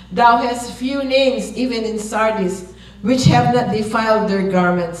 3:4, thou hast few names even in Sardis, which have not defiled their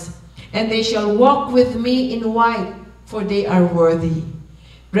garments, and they shall walk with me in white, for they are worthy.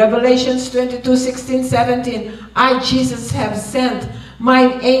 Revelations 22:16-17, I, Jesus, have sent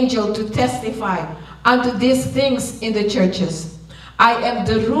mine angel to testify unto these things in the churches. I am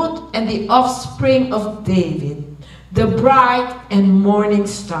the root and the offspring of David, the bright and morning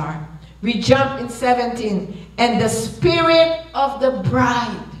star. We jump in 17. And the spirit of the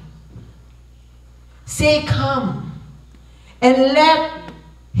bride say, come. And let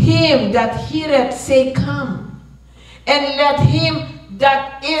him that heareth say, come. And let him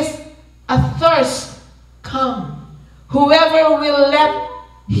that is athirst come. Whoever will let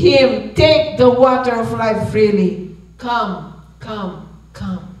him take the water of life freely. Come, come,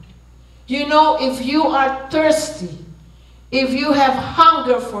 come. You know, if you are thirsty, if you have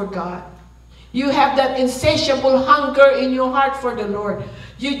hunger for God, you have that insatiable hunger in your heart for the Lord,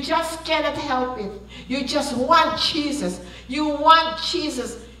 you just cannot help it. You just want Jesus. You want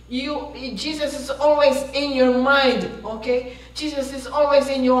Jesus. Jesus is always in your mind, okay? Jesus is always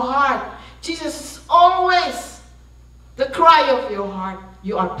in your heart. Jesus is always the cry of your heart.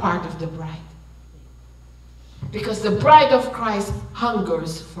 You are part of the bride. Because the bride of Christ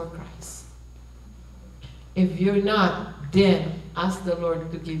hungers for Christ. If you're not, then ask the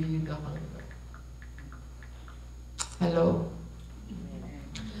Lord to give you the hunger. Hello?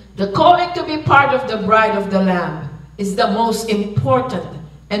 The calling to be part of the bride of the Lamb is the most important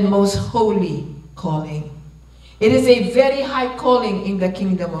and most holy calling. It is a very high calling in the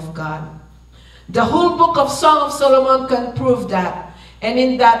kingdom of God. The whole book of Song of Solomon can prove that. And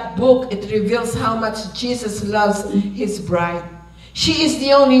in that book, it reveals how much Jesus loves his bride. She is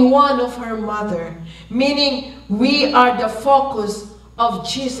the only one of her mother, meaning we are the focus of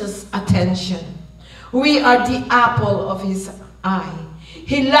Jesus' attention. We are the apple of his eye.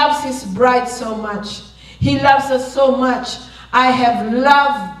 He loves his bride so much. He loves us so much. I have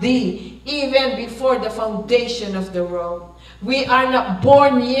loved thee even before the foundation of the world. We are not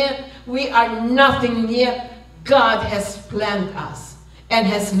born yet. We are nothing yet. God has planned us and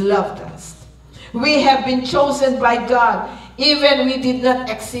has loved us. We have been chosen by God even we did not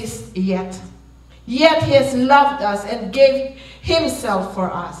exist yet. Yet he has loved us and gave himself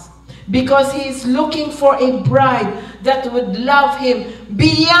for us. Because he is looking for a bride that would love him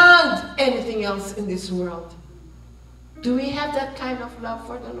beyond anything else in this world. Do we have that kind of love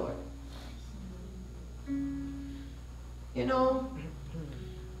for the Lord? You know,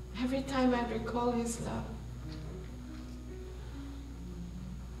 every time I recall his love,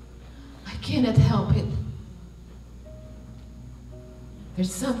 I cannot help it.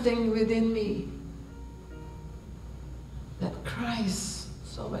 There's something within me that cries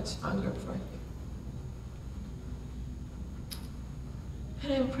so much hunger for him.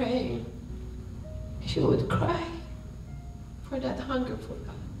 And I'm praying you would cry for that hunger for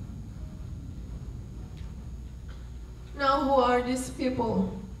God. Now, who are these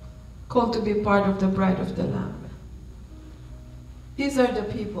people called to be part of the bride of the Lamb? These are the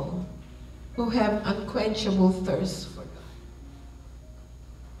people who have unquenchable thirst for God.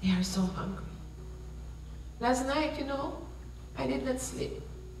 They are so hungry. Last night, you know, I did not sleep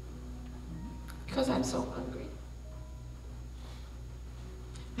because I'm so hungry.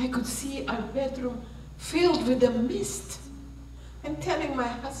 I could see our bedroom filled with the mist. I'm telling my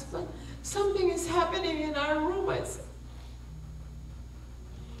husband, something is happening in our room. I said,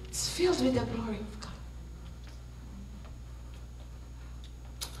 it's filled with the glory of God.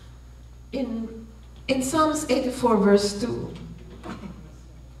 In Psalms 84 verse 2,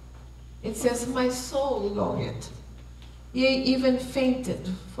 it says, my soul longeth, yea, even fainted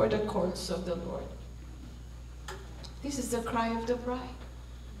for the courts of the Lord. This is the cry of the bride.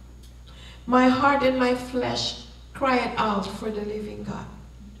 My heart and my flesh cried out for the living God.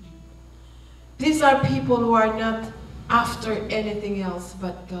 These are people who are not after anything else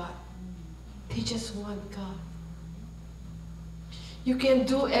but God. They just want God. You can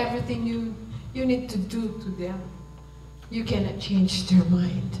do everything you need to do to them. You cannot change their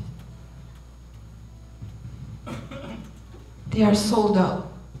mind. They are sold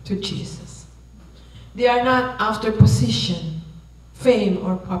out to Jesus. They are not after position, fame,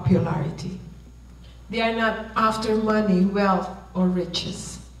 or popularity. They are not after money, wealth, or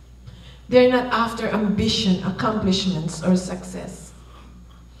riches. They are not after ambition, accomplishments, or success.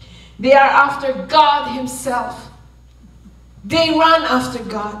 They are after God himself. They run after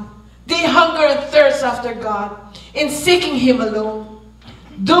God. They hunger and thirst after God in seeking him alone.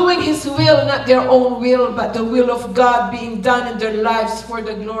 Doing his will, not their own will, but the will of God being done in their lives for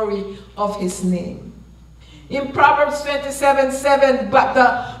the glory of his name. In Proverbs 27:7,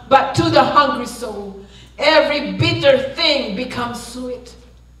 but to the hungry soul, every bitter thing becomes sweet.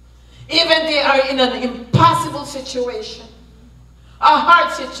 Even they are in an impossible situation, a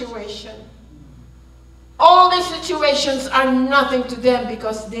hard situation. All all these situations are nothing to them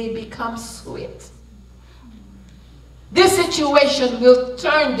because they become sweet. This situation will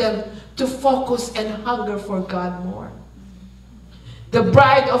turn them to focus and hunger for God more. The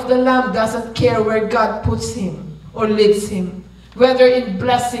bride of the Lamb doesn't care where God puts him or leads him, whether in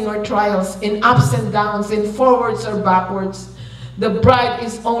blessing or trials, in ups and downs, in forwards or backwards. The bride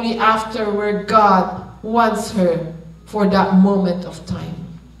is only after where God wants her for that moment of time.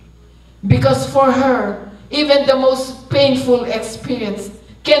 Because for her, even the most painful experience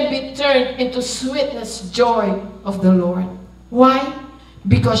can be turned into sweetness, joy of the Lord. Why?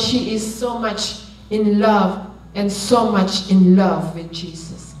 Because she is so much in love and so much in love with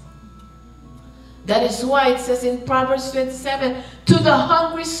Jesus. That is why it says in Proverbs 27, to the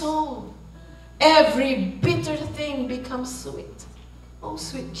hungry soul, every bitter thing becomes sweet. Oh,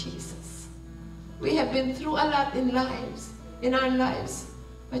 sweet Jesus. We have been through a lot in our lives.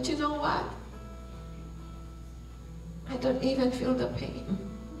 But you know what? I don't even feel the pain.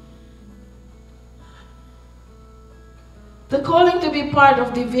 The calling to be part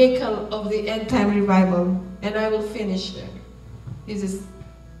of the vehicle of the end time revival, and I will finish there. This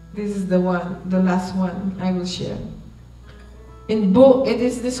is the last one I will share. It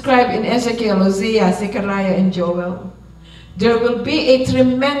is described in Ezekiel, Hosea, Zechariah, and Joel. There will be a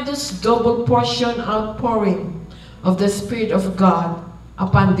tremendous double portion outpouring of the Spirit of God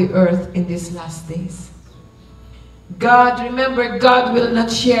upon the earth in these last days. Remember, God will not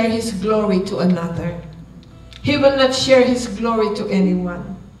share his glory to another. He will not share his glory to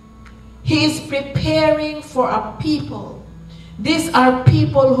anyone. He is preparing for a people. These are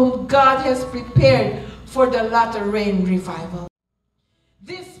people whom God has prepared for the latter rain revival.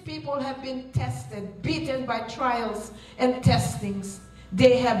 These people have been tested, beaten by trials and testings.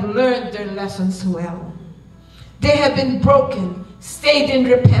 They have learned their lessons well. They have been broken, stayed in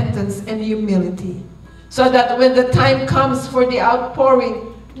repentance and humility, so that when the time comes for the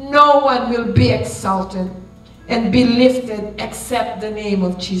outpouring, no one will be exalted and be lifted except the name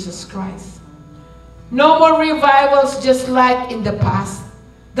of Jesus Christ. No more revivals just like in the past.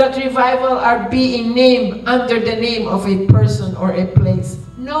 That revival are being named under the name of a person or a place.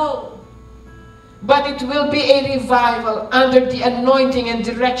 No. But it will be a revival under the anointing and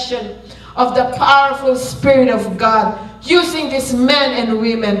direction of the powerful Spirit of God, using these men and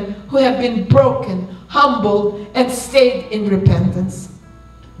women who have been broken, humbled, and stayed in repentance.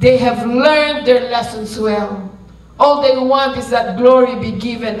 They have learned their lessons well. All they want is that glory be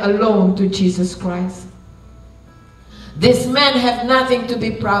given alone to Jesus Christ. These men have nothing to be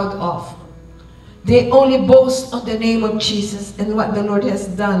proud of. They only boast on the name of Jesus and what the Lord has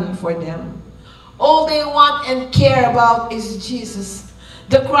done for them. All they want and care about is Jesus.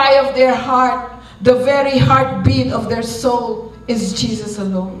 The cry of their heart, the very heartbeat of their soul is Jesus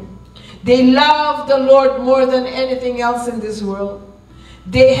alone. They love the Lord more than anything else in this world.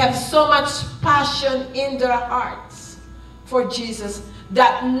 They have so much passion in their hearts for Jesus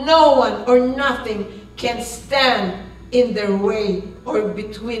that no one or nothing can stand in their way or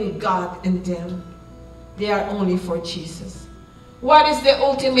between God and them. They are only for Jesus. What is the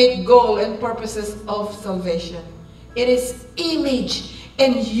ultimate goal and purposes of salvation? It is image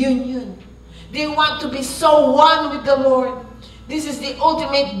and union. They want to be so one with the Lord. This is the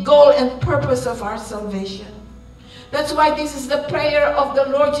ultimate goal and purpose of our salvation. That's why this is the prayer of the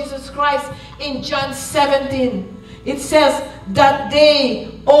Lord Jesus Christ in John 17. It says that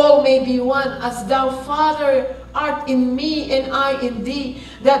they all may be one, as thou, Father, art in me and I in thee,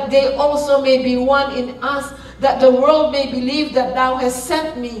 that they also may be one in us, that the world may believe that thou hast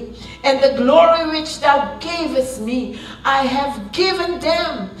sent me, and the glory which thou gavest me I have given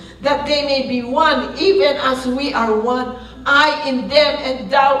them, that they may be one, even as we are one, I in them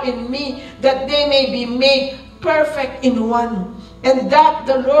and thou in me, that they may be made perfect in one, and that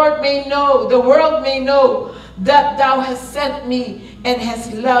the Lord may know, the world may know, that thou hast sent me and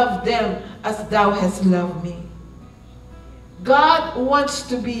hast loved them as thou hast loved me. God wants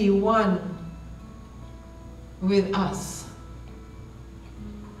to be one with us.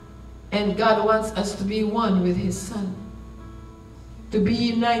 And God wants us to be one with his Son. To be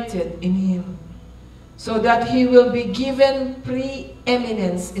united in him. So that he will be given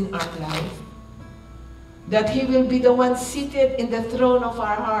preeminence in our life. That he will be the one seated in the throne of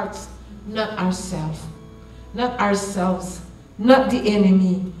our hearts, not ourselves. Not ourselves, not the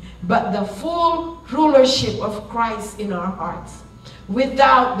enemy, but the full rulership of Christ in our hearts,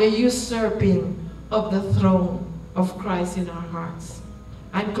 without the usurping of the throne of Christ in our hearts.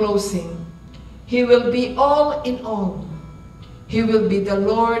 I'm closing. He will be all in all. He will be the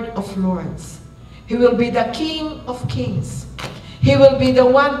Lord of lords. He will be the King of kings. He will be the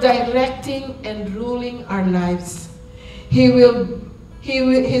one directing and ruling our lives. His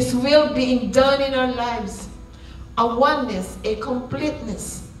will being done in our lives. A oneness, a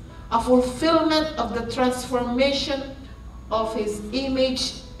completeness, a fulfillment of the transformation of His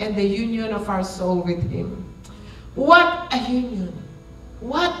image and the union of our soul with Him. What a union!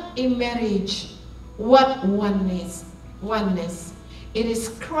 What a marriage! What oneness! Oneness. It is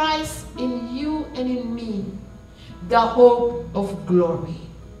Christ in you and in me, the hope of glory.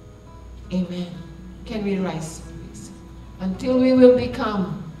 Amen. Can we rise, please? Until we will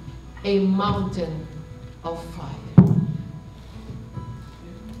become a mountain of fire.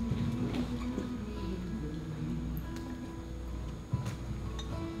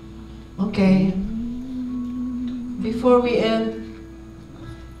 Okay. Before we end,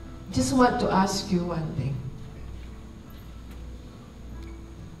 just want to ask you one thing.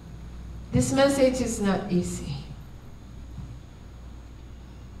 This message is not easy.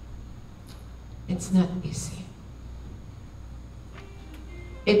 It's not easy.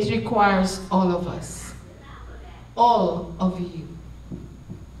 It requires all of us, all of you,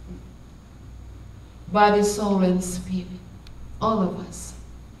 body, soul, and spirit, all of us,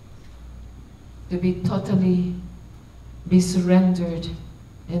 to be totally, be surrendered,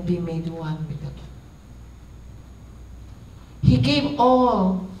 and be made one with Him. He gave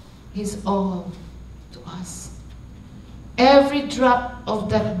all, His all to us. Every drop of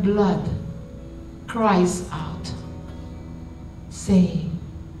that blood cries out, saying,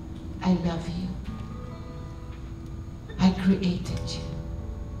 I love you. I created you.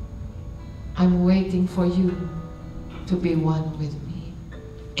 I'm waiting for you to be one with me.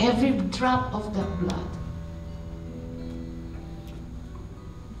 Every drop of that blood.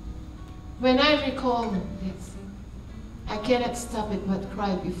 When I recall this, I cannot stop it but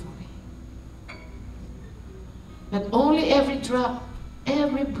cry before Him. That only every drop,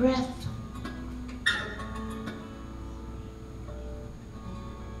 every breath,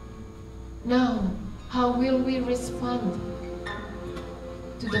 now, how will we respond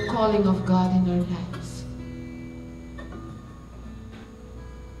to the calling of God in our lives?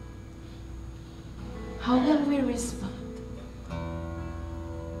 How will we respond?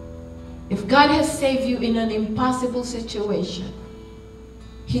 If God has saved you in an impossible situation,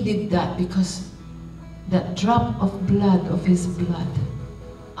 He did that because that drop of blood, of His blood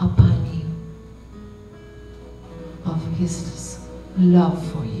upon you, of His love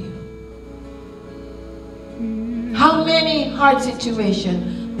for you. How many hard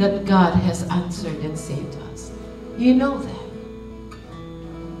situations that God has answered and saved us? You know that.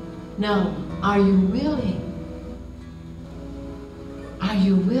 Now, are you willing? Are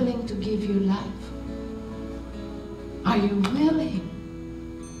you willing to give your life? Are you willing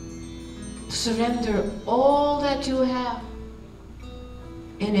to surrender all that you have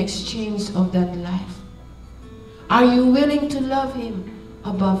in exchange of that life? Are you willing to love Him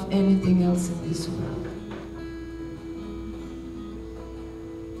above anything else in this world?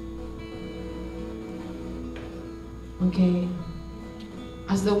 Okay,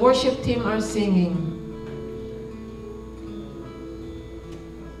 as the worship team are singing,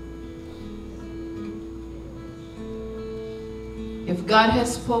 if God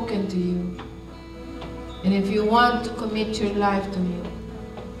has spoken to you, and if you want to commit your life to Him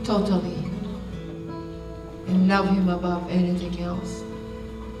totally, and love Him above anything else,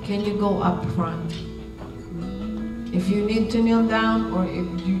 can you go up front? If you need to kneel down, or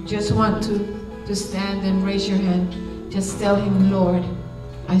if you just want to stand and raise your hand, just tell Him, Lord,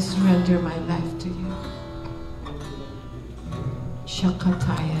 I surrender my life to you.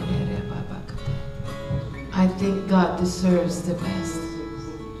 I think God deserves the best.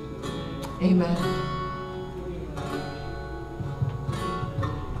 Amen.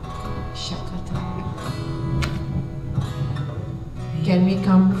 Can we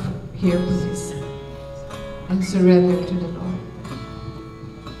come here, please, and surrender to the Lord?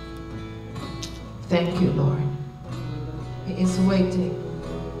 Thank you, Lord. He is waiting.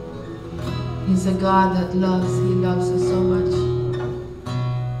 He's a God that loves. He loves us so much.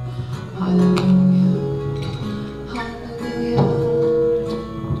 Hallelujah. Hallelujah.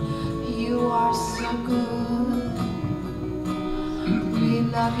 You are so good. We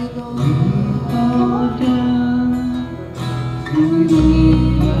love you, Lord.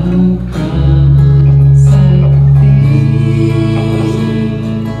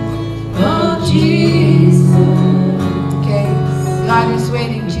 Oh, Jesus. Okay, God is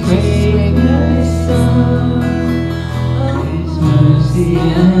waiting. Jesus is waiting. Jesus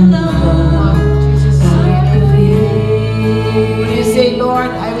is waiting. When you say, Lord,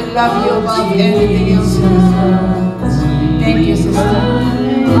 I will love you above anything else in this world, Thank you, sister.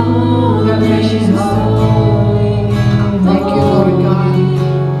 God bless you, sister. Thank you, Lord God.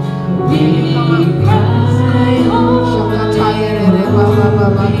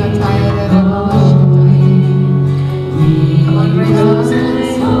 Come on, raise those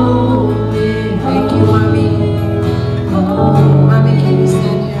hands. Thank you, Mommy. Mommy, can you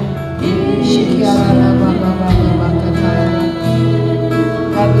stand here?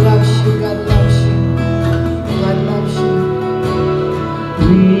 God loves you. God loves you. God loves you.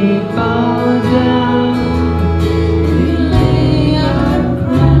 We bow down, we lay our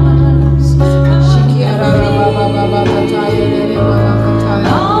crowns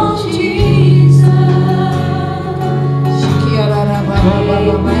on Jesus.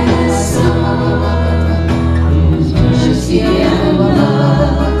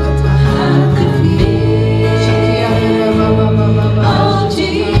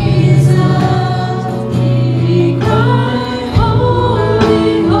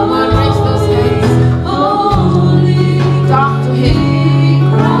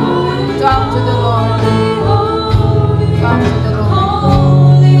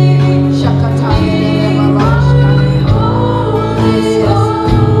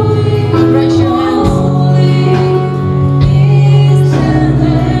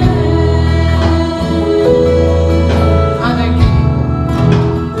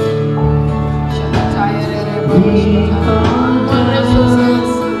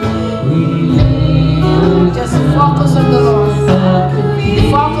 Just focus on the Lord.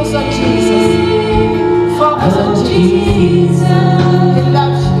 Focus on Jesus. Focus on Jesus. He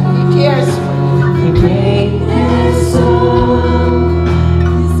loves you. He cares for you.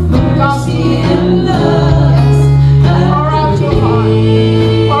 Come to Him. Yes. Pour out your heart.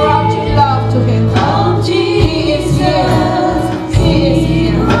 Pour out your love to Him. He is here. He is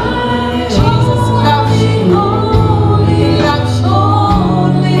here. Jesus loves you. He loves you.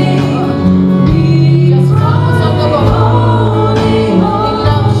 Just focus on the Lord. He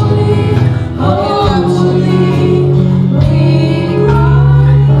loves you. He loves you.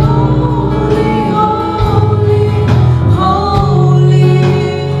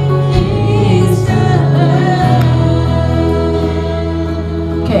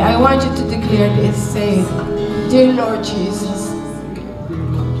 Okay, I want you to declare this. Say, dear Lord Jesus,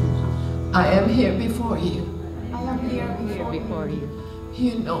 I am here before you. I am here before you.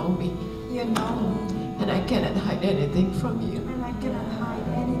 You know me, You know me, and I cannot hide anything from you. and I cannot hide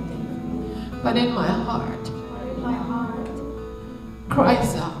anything from you. But in my heart, But in my heart,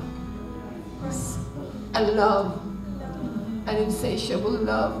 cries out a love, an insatiable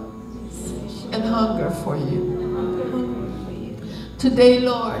love and hunger for you. Today,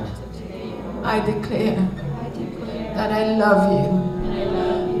 Lord, I declare that I love you,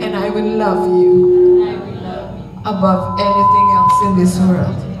 and I will love you above anything else in this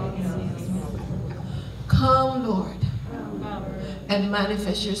world. Come, Lord, and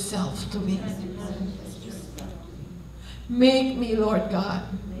manifest yourself to me. Make me, Lord God,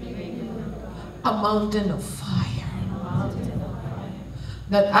 a mountain of fire,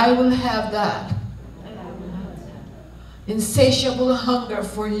 that I will have that insatiable hunger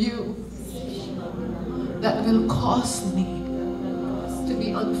for you that will cause me to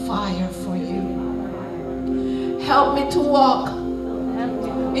be on fire for you. Help me to walk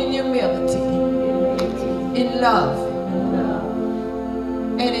in humility, in love,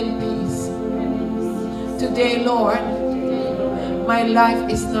 and in peace. Today, Lord, my life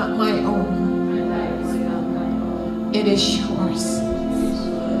is not my own. It is yours.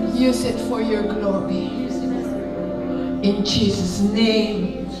 Use it for your glory. In Jesus'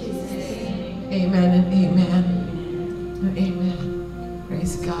 name, amen and amen and amen.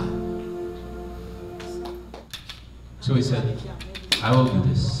 Praise God. So he said, I will do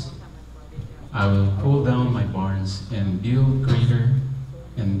this. I will pull down my barns and build greater,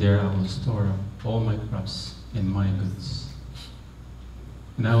 and there I will store up all my crops and my goods.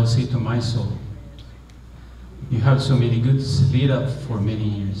 And I will say to my soul, you have so many goods laid up for many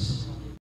years.